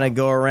round. We'll kind of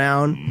go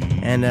around,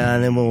 and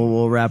then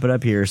we'll wrap it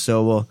up here.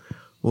 So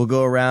we'll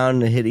go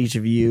around and hit each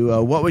of you.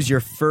 What was your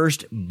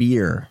first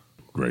beer?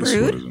 Grace,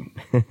 what is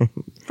it?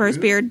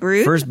 First beer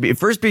brewed.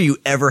 First beer you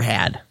ever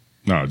had.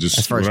 No, just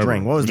as far as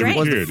drink. What was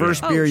the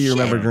first beer you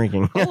remember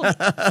drinking?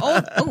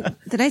 Old.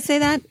 Did I say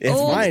that? It's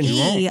Old fine.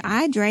 E.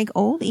 I drank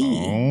Old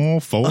E. Oh,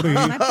 40 in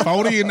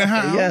the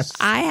house. Yes.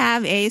 I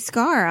have a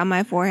scar on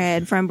my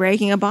forehead from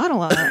breaking a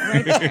bottle of it.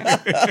 Right there.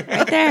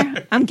 Right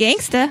there. I'm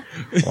gangsta.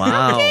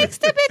 Wow. I'm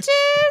gangsta,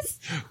 bitches.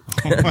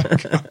 Oh my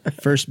God.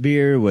 First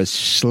beer was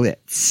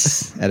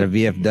Schlitz at a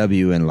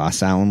VFW in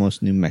Los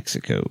Alamos, New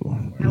Mexico.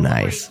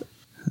 Nice.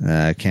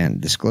 I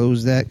can't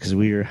disclose that because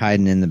we were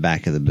hiding in the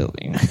back of the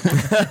building.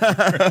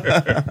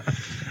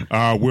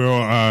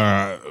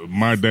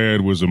 My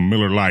dad was a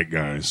Miller Lite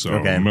guy. So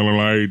Miller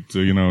Lite,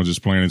 you know,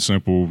 just plain and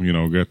simple, you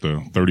know, got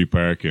the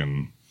 30-pack.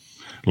 And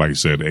like I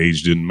said,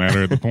 age didn't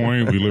matter at the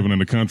point. We living in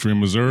the country in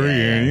Missouri,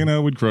 and, you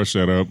know, we'd crush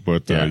that up.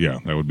 But,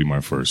 that would be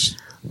my first.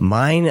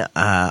 Mine,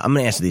 I'm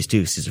going to answer these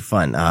two because these are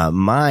fun.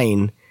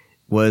 Mine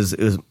was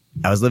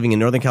I was living in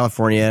Northern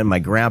California, and my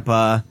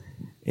grandpa...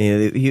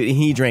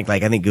 He drank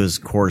like I think it was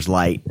Coors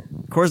Light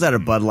or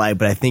Bud Light,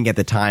 but I think at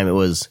the time it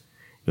was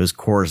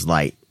Coors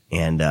Light,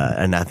 and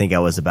I think I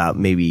was about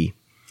maybe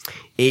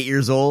 8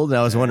 years old, and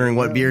I was wondering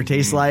what beer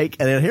tastes like,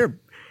 and then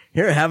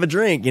here have a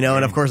drink, you know,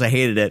 and of course I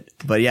hated it,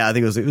 but yeah, I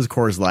think it was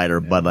Coors Light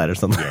or Bud Light or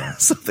something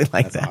something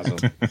like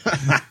that.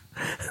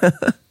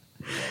 Awesome.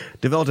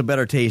 Developed a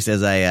better taste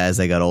as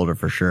I got older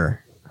for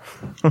sure.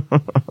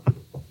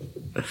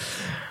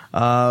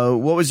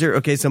 What was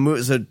your so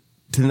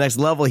to the next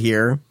level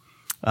here?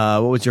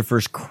 What was your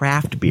first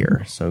craft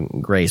beer? So,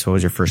 Grace, what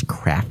was your first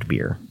craft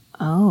beer?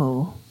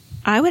 Oh,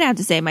 I would have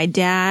to say my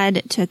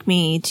dad took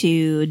me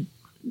to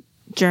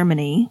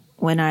Germany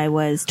when I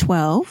was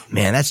 12.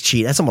 Man, that's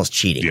cheat. That's almost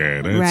cheating.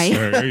 Yeah, that's,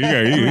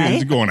 right.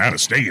 He's going out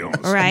of state.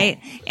 Right.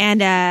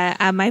 And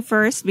my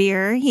first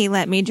beer he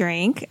let me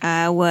drink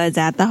was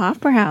at the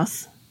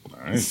Hofbrauhaus.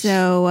 Nice.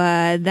 So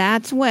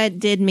that's what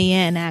did me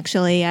in,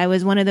 actually. I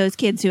was one of those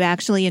kids who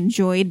actually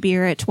enjoyed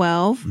beer at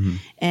 12,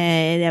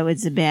 and that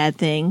was a bad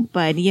thing.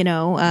 But, you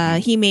know,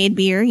 he made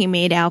beer, he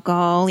made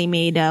alcohol, he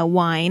made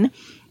wine.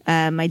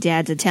 My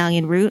dad's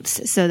Italian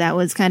roots, so that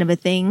was kind of a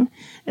thing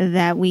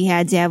that we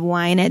had to have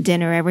wine at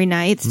dinner every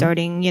night,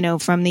 starting, you know,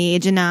 from the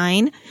age of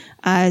 9.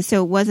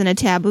 So it wasn't a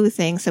taboo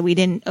thing, so we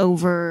didn't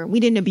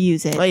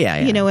abuse it. Oh, yeah.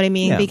 You know what I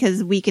mean? Yeah.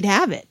 Because we could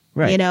have it.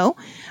 Right. You know?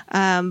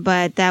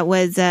 But that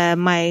was,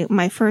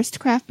 my first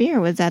craft beer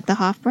was at the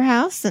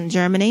Hofbrauhaus in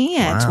Germany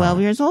at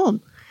 12 years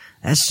old.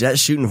 That's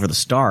shooting for the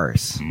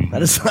stars.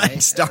 That is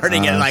like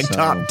starting at like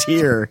top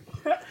tier.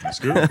 That's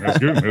good. That's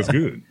good. That's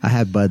good. I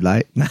had Bud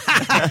Light.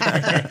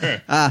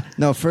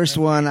 No, first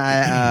one,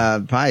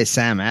 probably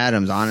Sam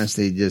Adams,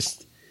 honestly,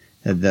 just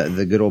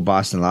the good old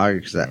Boston Lager,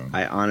 because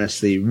I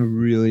honestly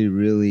really,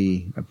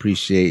 really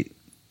appreciate,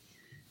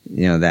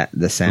 that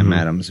the Sam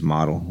Adams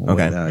model,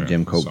 what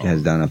Jim Cope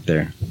has done up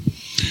there.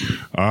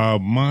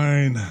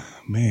 Mine,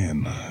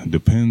 man,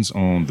 depends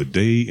on the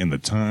day and the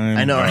time.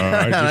 I know.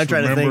 I'm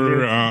trying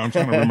to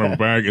remember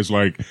back. It's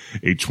like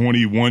a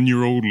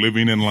 21-year-old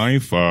living in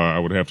life. I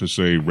would have to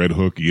say Red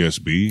Hook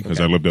ESB, because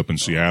I lived up in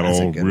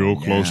Seattle, real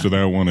close to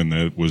that one, and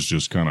that was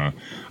just kind of.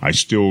 I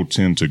still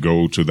tend to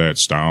go to that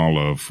style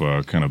of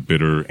kind of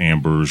bitter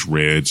ambers,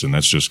 reds, and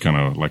that's just kind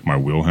of like my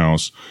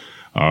wheelhouse.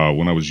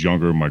 When I was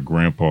younger, my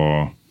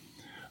grandpa,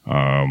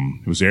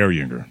 it was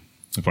Erdinger.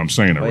 If I'm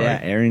saying it right.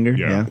 Yeah, Erdinger.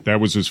 Yeah,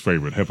 that was his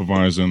favorite.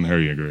 Hefeweizen,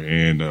 Erdinger,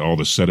 and all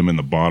the sediment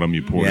in the bottom,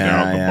 you pour it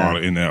out the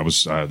bottom, and that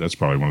was that's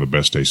probably one of the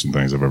best tasting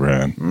things I've ever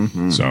had.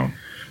 Mm-hmm. So,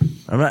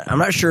 I'm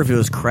not sure if it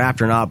was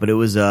craft or not, but it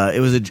was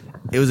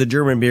a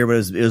German beer, but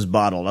it was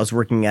bottled. I was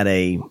working at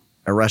a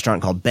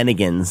restaurant called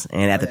Bennigan's,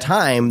 and at the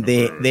time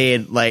they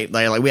had like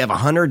we have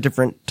 100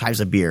 different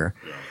types of beer.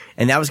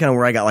 And that was kind of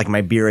where I got like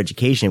my beer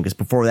education, because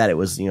before that it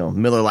was,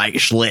 Miller Lite,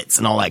 Schlitz,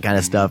 and all that kind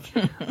of stuff.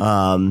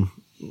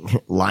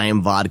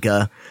 Lime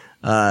vodka,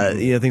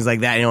 things like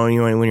that, when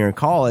you're in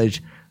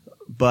college.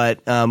 But,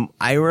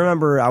 I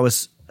remember I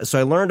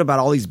learned about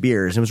all these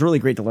beers. It was really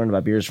great to learn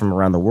about beers from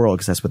around the world,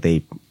 because that's what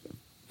they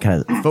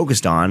kind of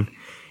focused on.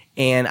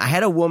 And I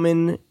had a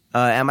woman,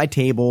 at my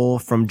table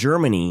from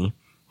Germany.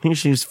 I think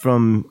she was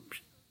from,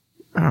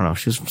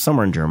 she was from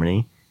somewhere in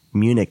Germany,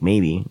 Munich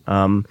maybe.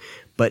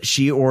 But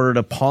she ordered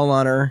a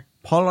Paulaner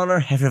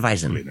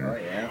Hefeweizen. Oh,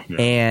 yeah.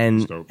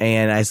 And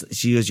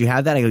she goes, "You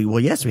have that?" I go,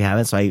 "Well, yes, we have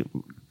it." So I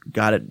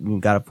got it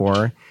for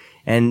her.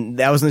 And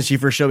that was when she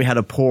first showed me how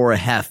to pour a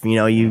hef.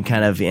 You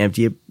kind of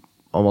empty it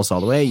almost all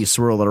the way. You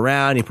swirl it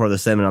around. You pour the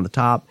sediment on the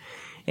top.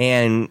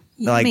 And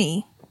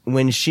Yummy.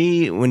 when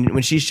she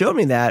showed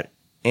me that,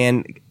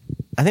 and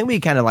I think we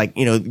kind of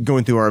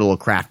going through our little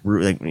craft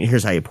brew, like,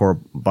 here's how you pour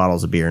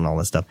bottles of beer and all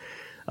this stuff.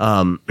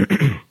 But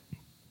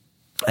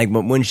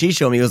when she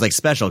showed me, it was like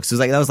special, because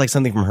that was like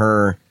something from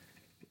her.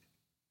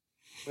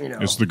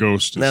 It's the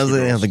ghost. That was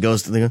the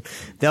ghost.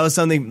 That was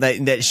something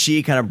that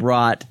she kind of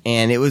brought,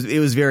 and it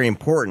was very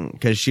important,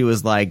 because she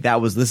was like,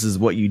 this is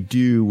what you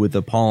do with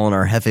the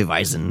Paulaner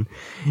Hefeweizen,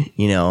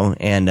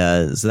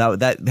 and so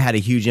that had a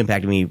huge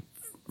impact on me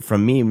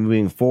from me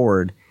moving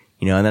forward,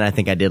 and then I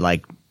think I did got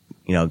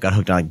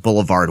hooked on like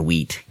Boulevard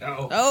Wheat.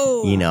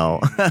 Oh.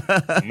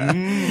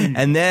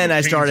 And then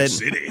I started,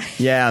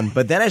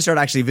 but then I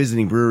started actually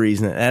visiting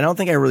breweries, and I don't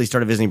think I really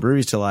started visiting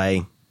breweries till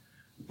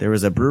there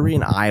was a brewery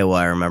in Iowa.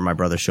 I remember my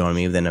brother showing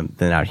me, then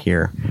out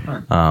here.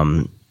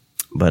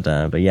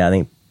 But yeah, I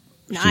think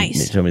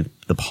nice. She showed me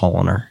the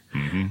Paulaner.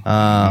 Mm-hmm.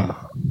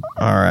 All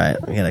right,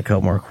 we got a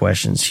couple more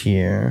questions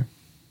here.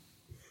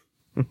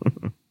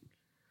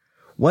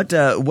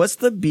 What's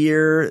the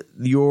beer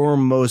you're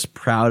most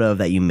proud of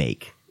that you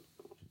make?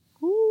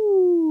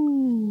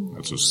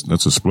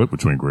 That's a split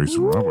between Grace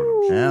and Robert.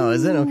 Oh,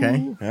 is it?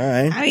 Okay. All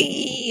right.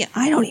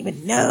 I don't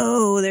even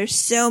know. There's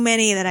so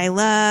many that I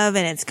love,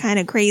 and it's kind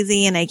of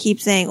crazy, and I keep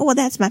saying, "Oh, well,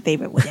 that's my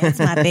favorite. Well, that's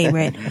my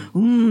favorite.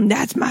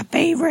 That's my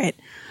favorite."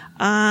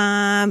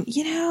 I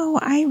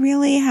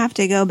really have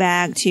to go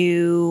back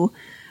to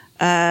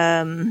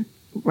Razzmatazz.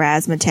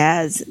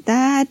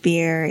 That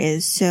beer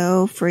is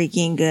so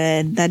freaking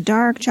good. The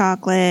dark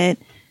chocolate,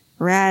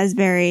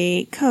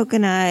 raspberry,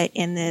 coconut,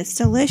 and this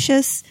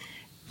delicious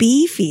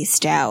beefy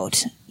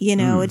stout.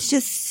 It's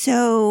just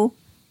so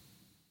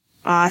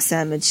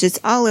awesome. It's just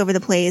all over the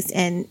place,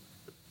 and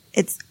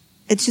it's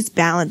just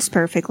balanced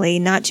perfectly.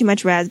 Not too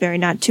much raspberry,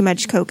 not too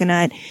much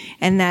coconut,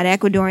 and that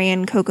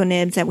Ecuadorian cocoa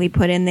nibs that we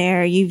put in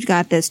there. You've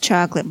got this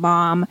chocolate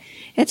bomb.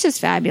 It's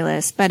just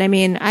fabulous. But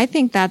I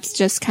think that's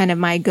just kind of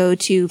my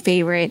go-to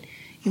favorite.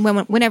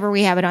 Whenever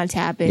we have it on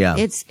tap,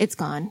 it's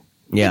gone.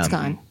 Yeah. It's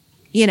gone.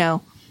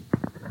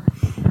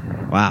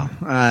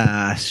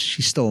 Wow.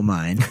 She stole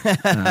mine.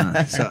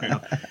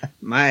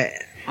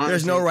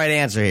 There's no right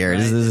answer here.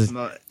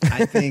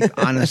 I think,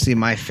 honestly,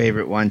 my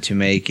favorite one to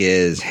make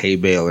is Hay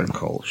Bale and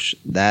Kolsch.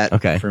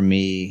 That, for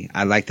me,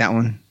 I like that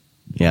one.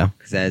 Yeah.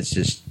 Because that's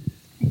just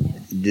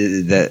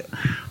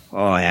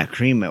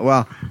cream ale.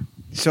 Well,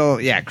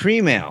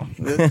 cream ale.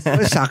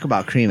 Let's talk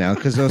about cream ale.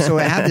 Because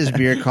I have this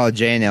beer called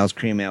J&L's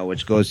Cream Ale,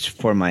 which goes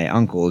for my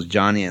uncles,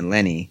 Johnny and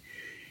Lenny.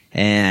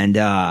 And,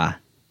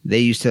 they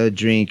used to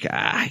drink,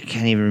 I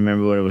can't even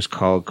remember what it was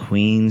called,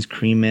 Queen's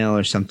Cream Ale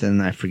or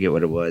something. I forget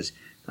what it was.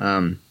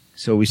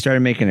 So we started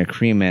making a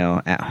cream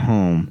ale at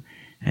home,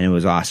 and it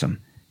was awesome.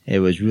 It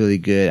was really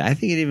good. I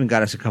think it even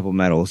got us a couple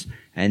medals.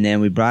 And then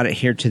we brought it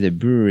here to the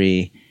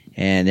brewery,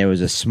 and there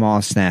was a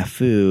small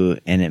snafu,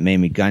 and it made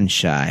me gun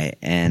shy.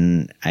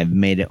 And I've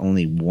made it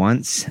only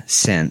once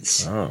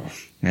since. Oh.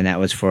 And that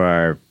was for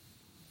our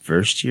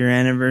first year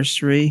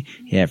anniversary.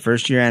 Yeah,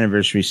 first year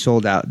anniversary,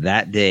 sold out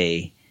that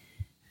day.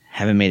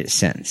 Haven't made it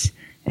since.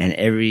 And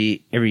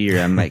every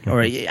year I'm like,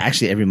 or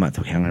actually every month,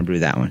 okay, I'm going to brew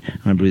that one.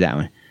 I'm going to brew that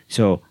one.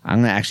 So I'm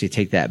going to actually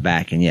take that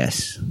back. And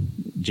yes,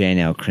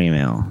 J&L Cream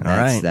Ale.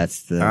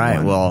 That's the All right.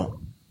 one.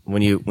 Well,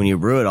 when you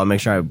brew it, I'll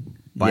make sure I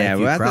buy a few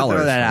we'll have to crowlers.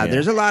 throw that out. Yeah.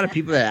 There's a lot of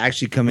people that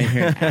actually come in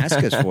here and ask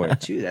us for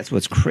it too. That's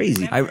what's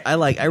crazy.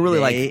 I really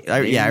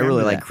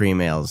like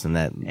cream ales and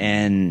that.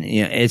 And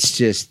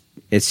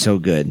it's so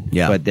good.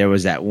 Yeah. But there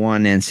was that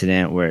one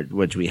incident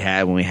which we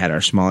had when we had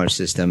our smaller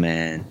system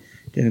and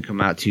didn't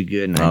come out too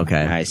good. And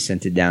I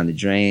sent it down the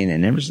drain.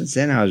 And ever since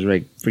then, I was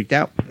like freaked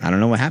out. I don't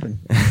know what happened.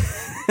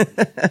 Do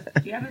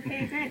you have a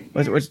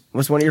favorite?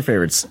 What's one of your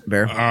favorites,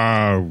 Bear?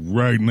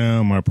 Right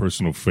now, my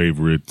personal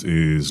favorite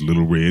is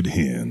Little Red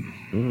Hen.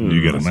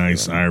 You got a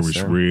nice Irish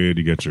red.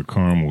 You got your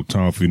caramel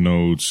toffee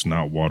notes,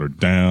 not watered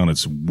down.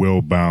 It's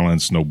well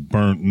balanced. No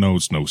burnt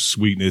notes, no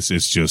sweetness.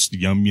 It's just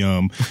yum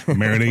yum,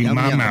 marinating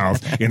my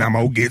mouth, and I'm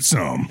gonna get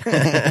some.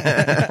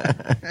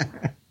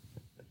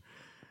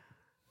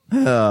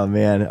 Oh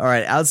man! All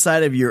right.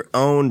 Outside of your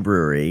own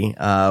brewery,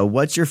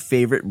 what's your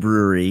favorite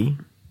brewery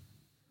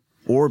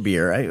or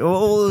beer?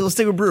 Let's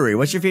stick with brewery.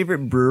 What's your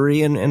favorite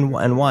brewery and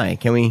why?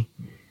 Can we?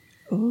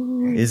 Ooh.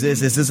 Is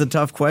this a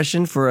tough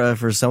question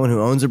for someone who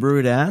owns a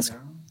brewery to ask?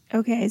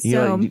 Okay,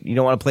 so you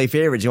don't want to play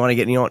favorites. You want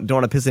to don't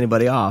want to piss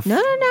anybody off. No.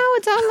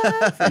 It's all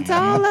love. It's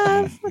all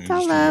love. It's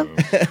all love.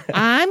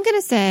 I'm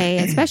gonna say,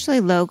 especially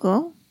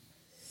local.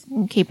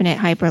 I'm keeping it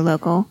hyper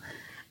local.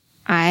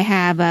 I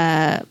have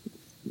a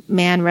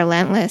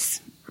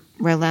Relentless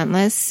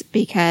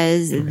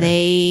because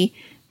they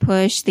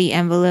push the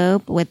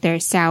envelope with their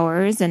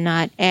sours, and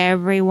not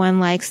everyone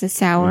likes the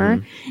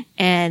sour,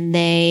 and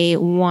they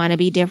want to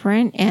be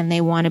different and they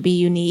want to be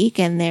unique,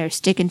 and they're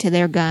sticking to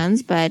their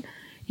guns. But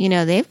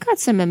they've got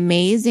some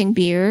amazing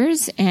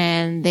beers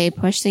and they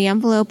push the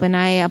envelope, and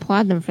I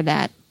applaud them for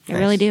that. I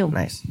really do.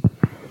 Nice.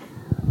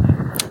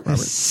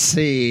 Let's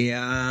see.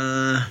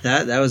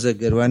 That was a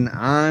good one.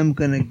 I'm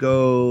gonna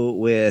go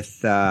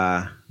with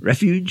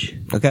Refuge.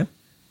 Okay.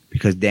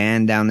 Because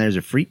Dan down there is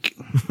a freak,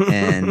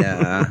 and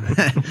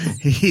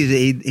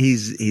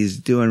he's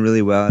doing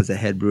really well as a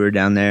head brewer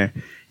down there,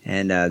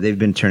 and they've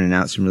been turning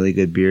out some really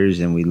good beers,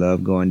 and we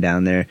love going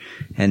down there,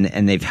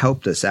 and they've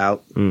helped us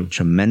out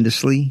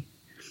tremendously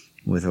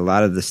with a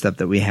lot of the stuff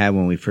that we had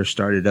when we first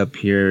started up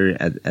here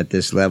at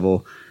this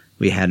level.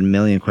 We had a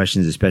million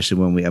questions, especially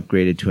when we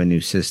upgraded to a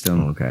new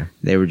system. Okay,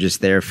 they were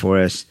just there for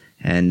us,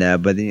 and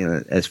but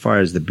as far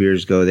as the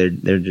beers go,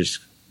 they're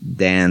just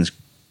Dan's.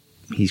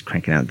 He's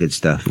cranking out good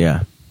stuff.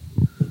 Yeah.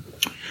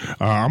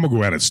 I'm going to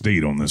go out of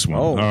state on this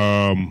one.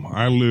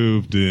 I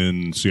lived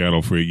in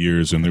Seattle for 8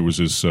 years, and there was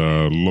this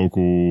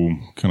local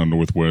kind of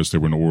Northwest. They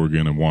were in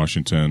Oregon and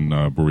Washington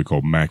brewery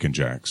called Mac and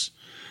Jack's.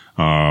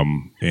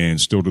 And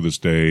still to this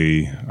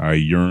day, I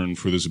yearn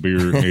for this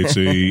beer. It's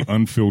a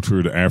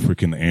unfiltered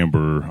African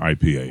amber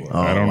IPA.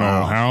 I don't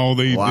know how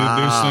they did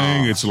this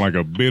thing. It's like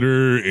a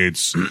bitter.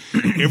 It's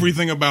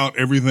everything about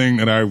everything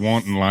that I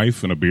want in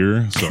life in a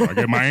beer. So I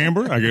get my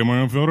amber, I get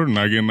my unfiltered, and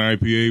I get an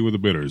IPA with the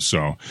bitters.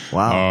 So,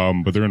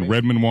 but they're in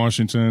Redmond,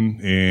 Washington,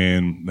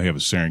 and they have a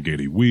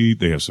Serengeti wheat.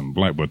 They have some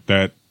black, but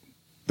that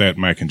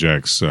Mac and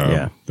Jack's,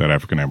 that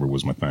African amber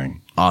was my thing.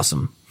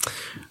 Awesome.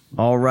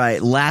 All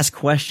right. Last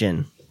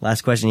question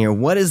here.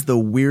 What is the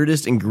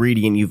weirdest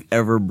ingredient you've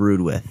ever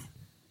brewed with?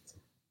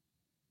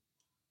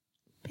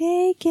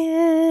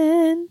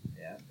 Bacon.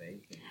 Yeah,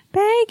 bacon.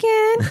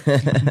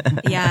 Bacon.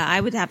 Yeah,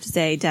 I would have to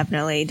say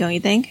definitely. Don't you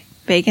think?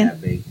 Bacon?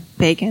 Yeah,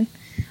 bacon.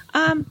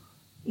 How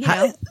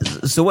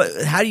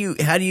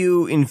do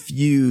you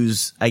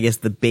infuse, I guess,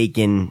 the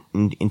bacon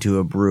into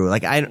a brew?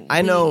 Like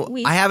I know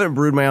I haven't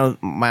brewed my own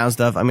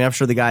stuff. I mean, I'm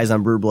sure the guys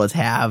on Brew Bloods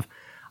have.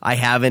 I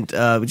haven't,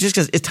 just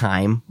because it's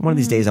time. One of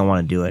these days I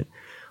want to do it.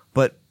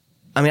 But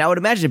I mean, I would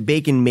imagine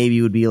bacon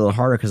maybe would be a little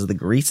harder because of the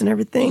grease and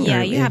everything.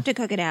 Yeah, you have to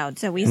cook it out.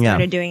 So we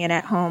started doing it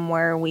at home,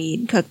 where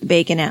we cook the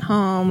bacon at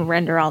home,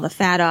 render all the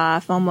fat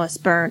off,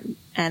 almost burnt,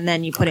 and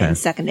then you put it in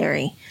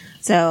secondary.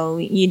 So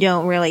you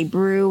don't really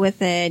brew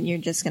with it. You're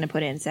just going to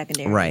put it in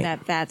secondary. Right.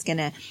 That fat's going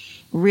to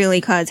really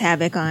cause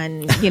havoc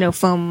on,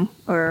 foam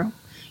or,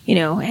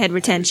 head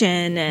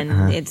retention,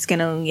 and it's going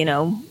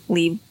to,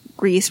 leave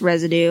grease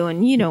residue,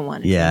 and you don't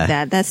want to do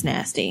that. That's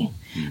nasty.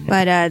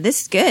 But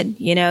this is good.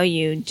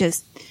 You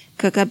just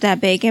cook up that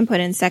bacon, put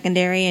it in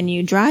secondary, and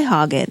you dry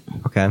hog it.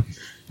 Okay.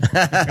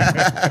 Dry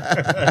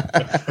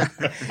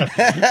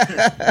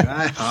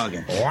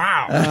hogging.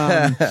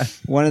 Wow.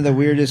 One of the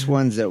weirdest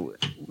ones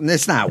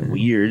it's not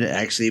weird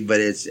actually, but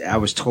I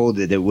was told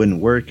that it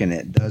wouldn't work, and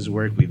it does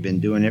work. We've been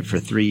doing it for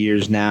 3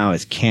 years now.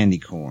 It's candy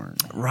corn.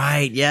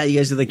 Right. Yeah. You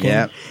guys do the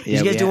candy. Did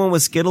you guys do one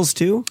with Skittles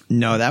too?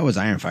 No, that was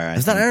Iron Fire.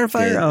 Is that Iron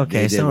Fire?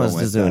 Okay. Someone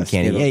was doing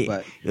candy.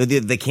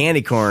 Skittles, the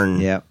candy corn.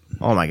 Yep.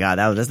 Oh my God.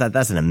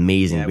 That's an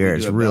amazing beer.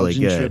 It's really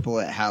Belgian good.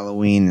 Triple at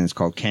Halloween, and it's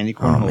called Candy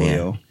Corn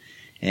Holio.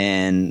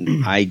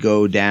 And I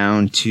go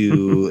down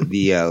to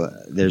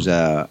there's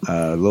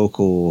a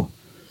local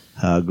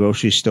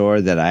grocery store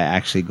that I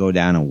actually go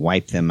down and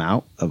wipe them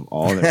out of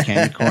all their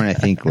candy corn. I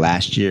think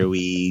last year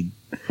we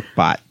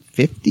bought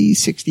 50,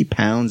 60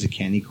 pounds of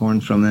candy corn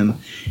from them,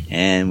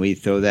 and we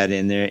throw that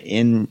in there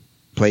in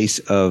place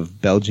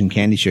of Belgian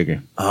candy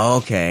sugar.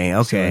 Okay.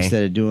 So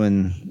instead of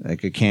doing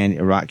like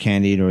a rock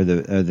candied or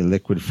the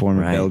liquid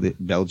form of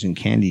Belgian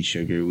candy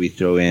sugar, we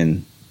throw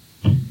in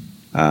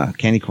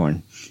candy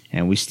corn.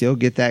 And we still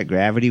get that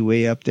gravity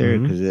way up there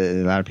because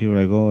a lot of people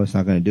are like, "Oh, it's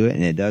not going to do it,"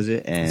 and it does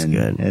it,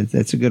 and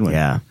that's a good one.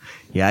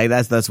 Yeah,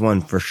 that's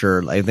one for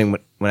sure. I think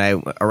when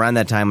I around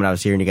that time when I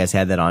was here and you guys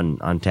had that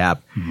on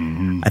tap,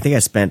 I think I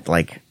spent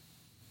like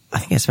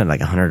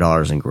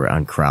 $100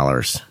 on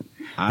crowlers,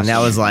 and that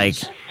was like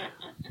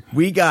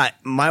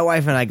my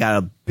wife and I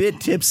got a bit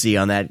tipsy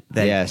on that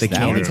the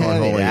candy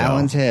cornholio. That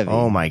one's heavy.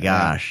 Oh my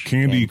gosh,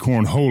 candy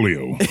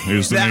cornholio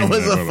is the that name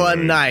was of a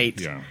fun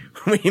night. Yeah.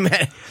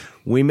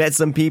 We met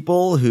some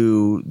people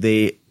who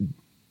they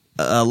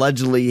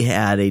allegedly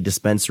had a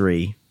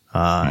dispensary,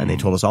 and they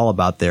told us all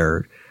about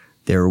their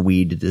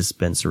weed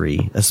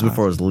dispensary. This was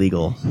before it was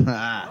legal in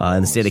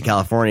the state of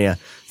California.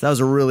 So that was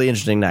a really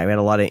interesting night. We had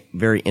a lot of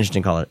very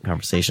interesting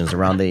conversations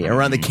around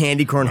the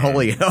candy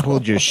cornholio.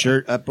 Pulled your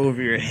shirt up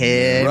over your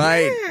head,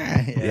 right?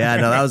 Yeah,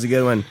 no, that was a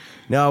good one.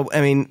 No,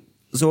 I mean,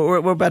 so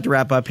we're about to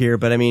wrap up here,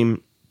 but I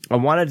mean, I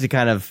wanted to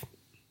kind of.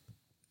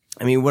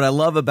 I mean, what I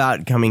love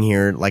about coming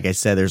here, like I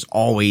said, there's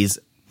always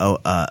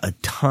a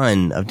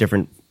ton of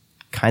different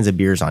kinds of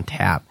beers on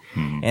tap,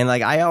 and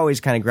like I always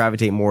kind of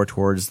gravitate more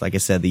towards, like I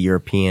said, the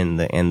European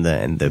and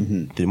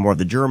the more of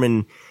the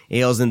German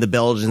ales and the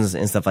Belgians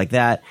and stuff like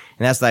that,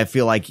 and that's what I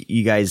feel like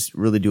you guys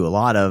really do a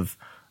lot of,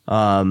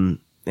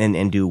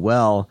 and do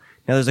well.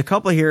 Now, there's a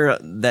couple here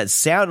that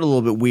sound a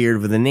little bit weird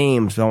with the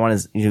names, so I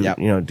want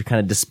to to kind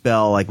of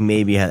dispel like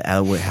maybe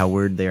how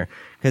weird they're,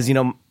 because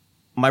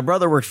my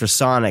brother works for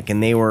Sonic,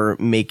 and they were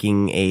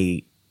making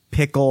a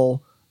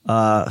pickle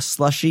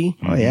slushy.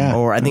 Oh, yeah.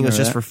 Or I think it was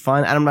just for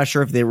fun. I'm not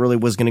sure if they really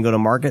was going to go to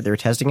market. They were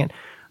testing it.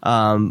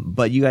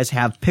 But you guys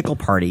have Pickle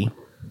Party.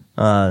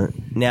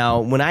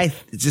 Now, when I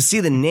just see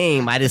the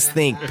name, I just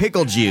think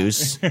pickle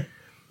juice.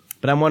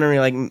 But I'm wondering,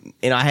 like,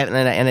 I haven't,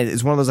 and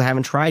it's one of those I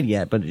haven't tried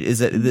yet. But is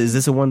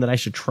this a one that I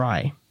should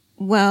try?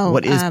 Well,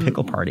 what is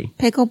Pickle Party?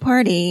 Pickle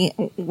Party.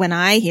 When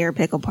I hear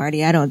Pickle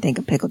Party, I don't think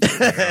of pickle juice.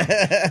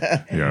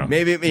 Yeah,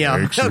 maybe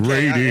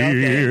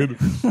X-rated. Okay.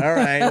 All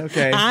right,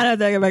 okay. I don't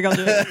think of pickle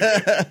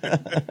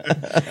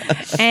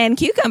juice. And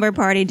Cucumber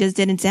Party just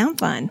didn't sound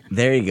fun.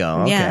 There you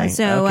go. Okay. Yeah,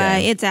 so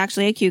it's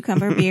actually a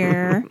cucumber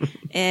beer.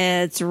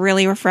 It's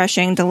really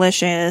refreshing,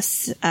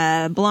 delicious,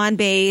 blonde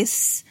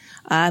base.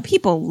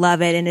 People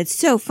love it, and it's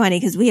so funny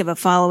because we have a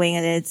following,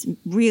 and it's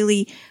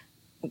really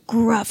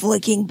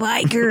gruff-looking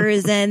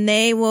bikers, and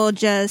they will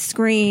just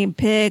scream,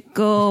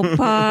 "Pickle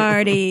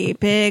Party,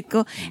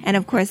 pickle," and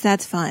of course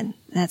that's fun.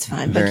 That's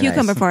fun. But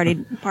Cucumber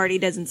Party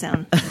doesn't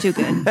sound too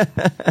good.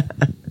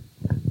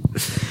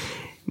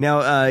 Now,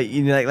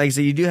 like I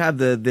said, you do have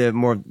the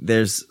more.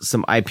 There's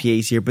some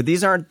IPAs here, but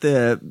these aren't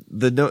the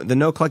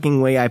no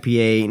clucking way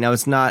IPA. Now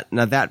it's not.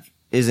 Now that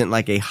isn't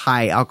like a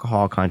high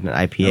alcohol content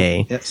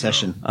IPA. Nope.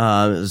 Session.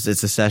 It's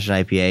a session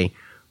IPA.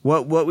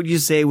 What would you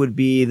say would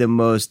be the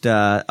most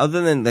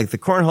other than like the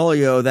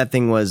cornholio? That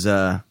thing was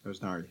it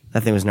was gnarly.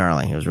 That thing was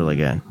gnarly. It was really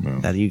good. Yeah.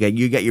 That you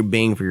got your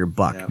bang for your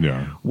buck.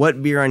 Yeah.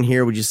 What beer on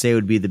here would you say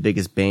would be the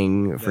biggest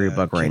bang for your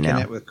buck right now?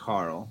 Kicking It with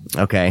Carl.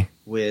 Okay.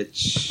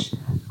 Which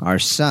our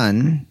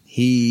son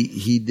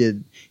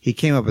he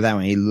came up with that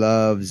one. He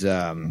loves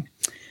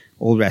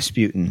Old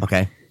Rasputin.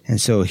 Okay. And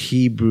so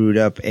he brewed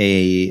up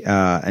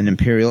an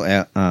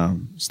imperial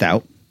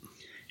stout.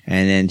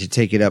 And then to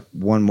take it up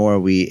one more,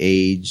 we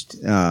aged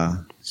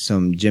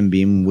some Jim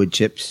Beam wood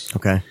chips.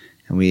 Okay.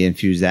 And we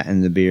infused that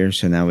in the beer.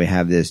 So now we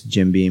have this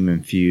Jim Beam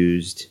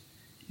infused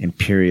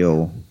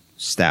imperial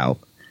stout.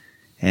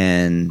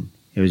 And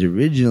it was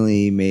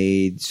originally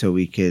made so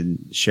we could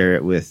share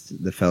it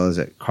with the fellas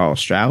at Carl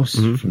Strauss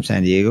from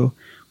San Diego,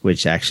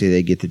 which actually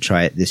they get to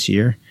try it this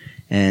year.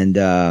 And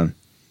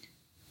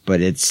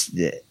but it's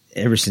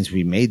ever since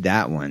we made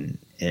that one,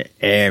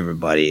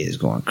 everybody is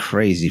going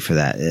crazy for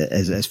that.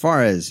 As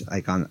far as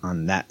like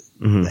on that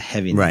the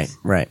heaviness,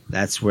 right.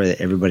 That's where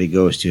everybody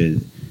goes to.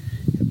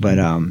 But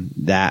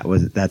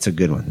that's a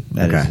good one.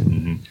 That okay,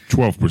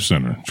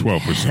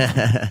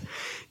 12%.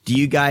 Do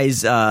you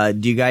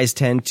guys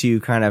tend to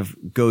kind of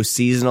go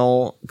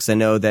seasonal? Because I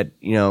know that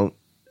a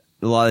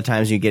lot of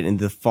times you get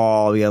into the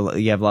fall, you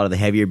have a lot of the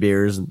heavier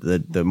beers,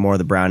 the more of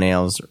the brown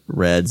ales,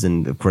 reds,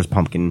 and of course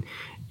pumpkin.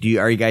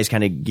 Are you guys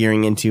kind of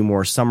gearing into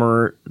more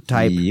summer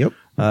type? Yep.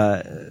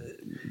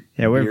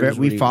 Yeah,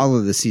 we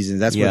follow the season.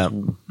 That's what's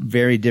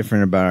very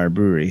different about our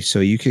brewery. So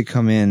you could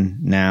come in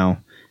now,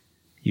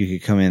 you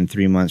could come in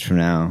 3 months from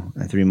now,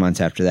 and 3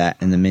 months after that,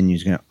 and the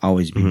menu's going to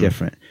always be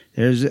different.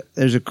 There's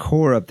a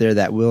core up there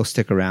that will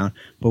stick around,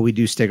 but we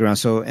do stick around.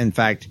 So in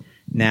fact,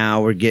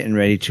 now we're getting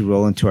ready to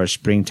roll into our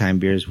springtime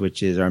beers,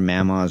 which is our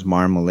Mama's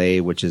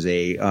Marmalade, which is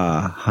a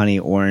honey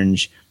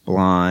orange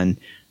blonde.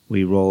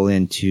 We roll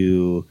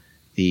into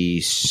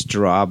the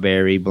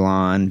strawberry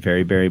blonde,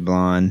 very berry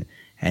blonde.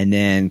 And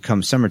then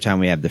come summertime,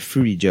 we have the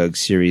Fruity Jug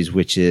series,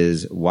 which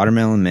is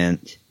watermelon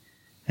mint.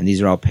 And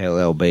these are all pale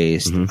ale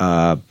based.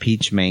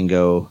 Peach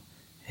mango.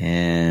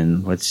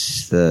 And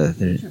what's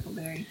Triple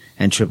berry.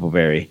 And triple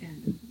berry.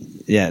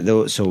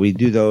 Yeah, so we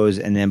do those.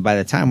 And then by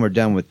the time we're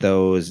done with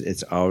those,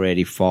 it's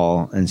already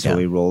fall. And so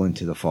we roll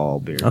into the fall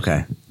beers.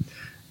 Okay.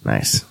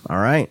 Nice. All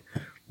right.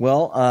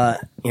 Well, I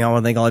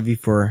want to thank all of you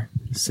for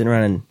sitting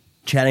around and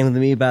chatting with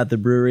me about the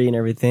brewery and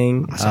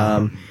everything.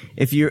 Awesome.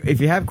 If you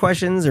have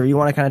questions or you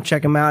want to kind of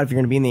check them out, if you're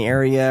going to be in the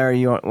area or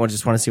you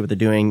just want to see what they're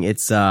doing,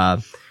 it's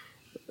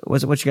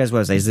what's your guys'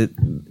 website? Is it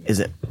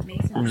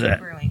Mason Jar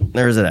Brewing.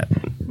 Where is it at?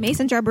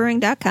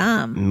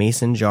 MasonJarBrewing.com.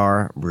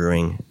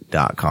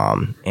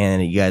 MasonJarBrewing.com.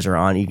 And you guys are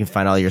on. You can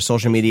find all your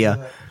social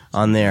media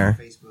on there.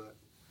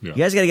 You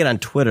guys got to get on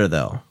Twitter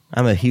though.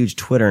 I'm a huge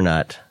Twitter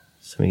nut,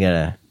 so we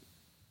gotta.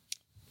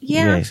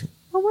 Yeah.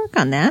 We'll work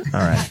on that. All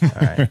right.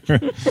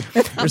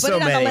 There's so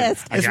many.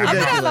 It's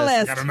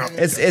ridiculous.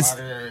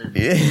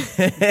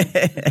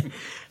 It's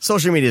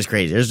social media is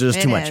crazy. There's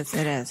just too much.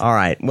 It is. All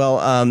right. Well,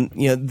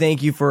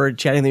 thank you for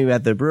chatting with me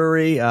about the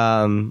brewery.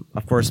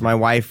 Of course, my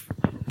wife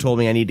told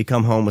me I need to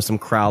come home with some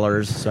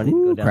crowlers, so I need to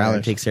go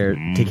down there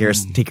and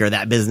take care of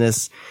that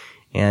business.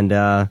 And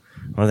I want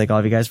to thank all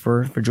of you guys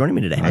for joining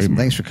me today. Awesome.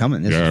 Thanks for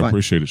coming. This was fun. I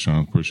appreciate it,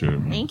 Sean. Appreciate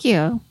it. Thank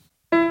you.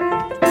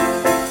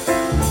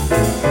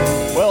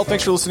 Well,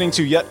 thanks for listening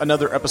to yet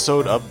another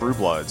episode of Brew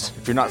Bloods.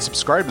 If you're not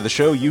subscribed to the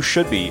show, you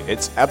should be.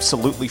 It's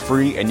absolutely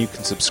free, and you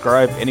can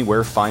subscribe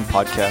anywhere fine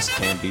podcasts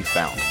can be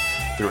found.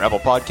 Through Apple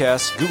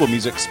Podcasts, Google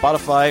Music,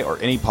 Spotify, or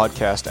any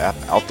podcast app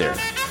out there.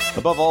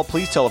 Above all,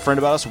 please tell a friend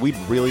about us. We'd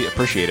really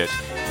appreciate it.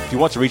 If you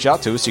want to reach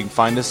out to us, you can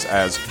find us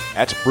as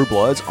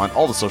 @BrewBloods on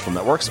all the social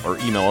networks, or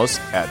email us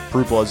at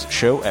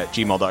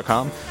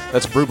brewbloodsshow@gmail.com.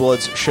 That's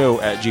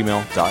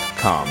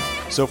brewbloodsshow@gmail.com.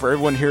 So for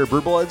everyone here at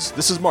Brew Bloods,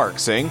 this is Mark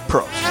saying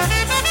Prost.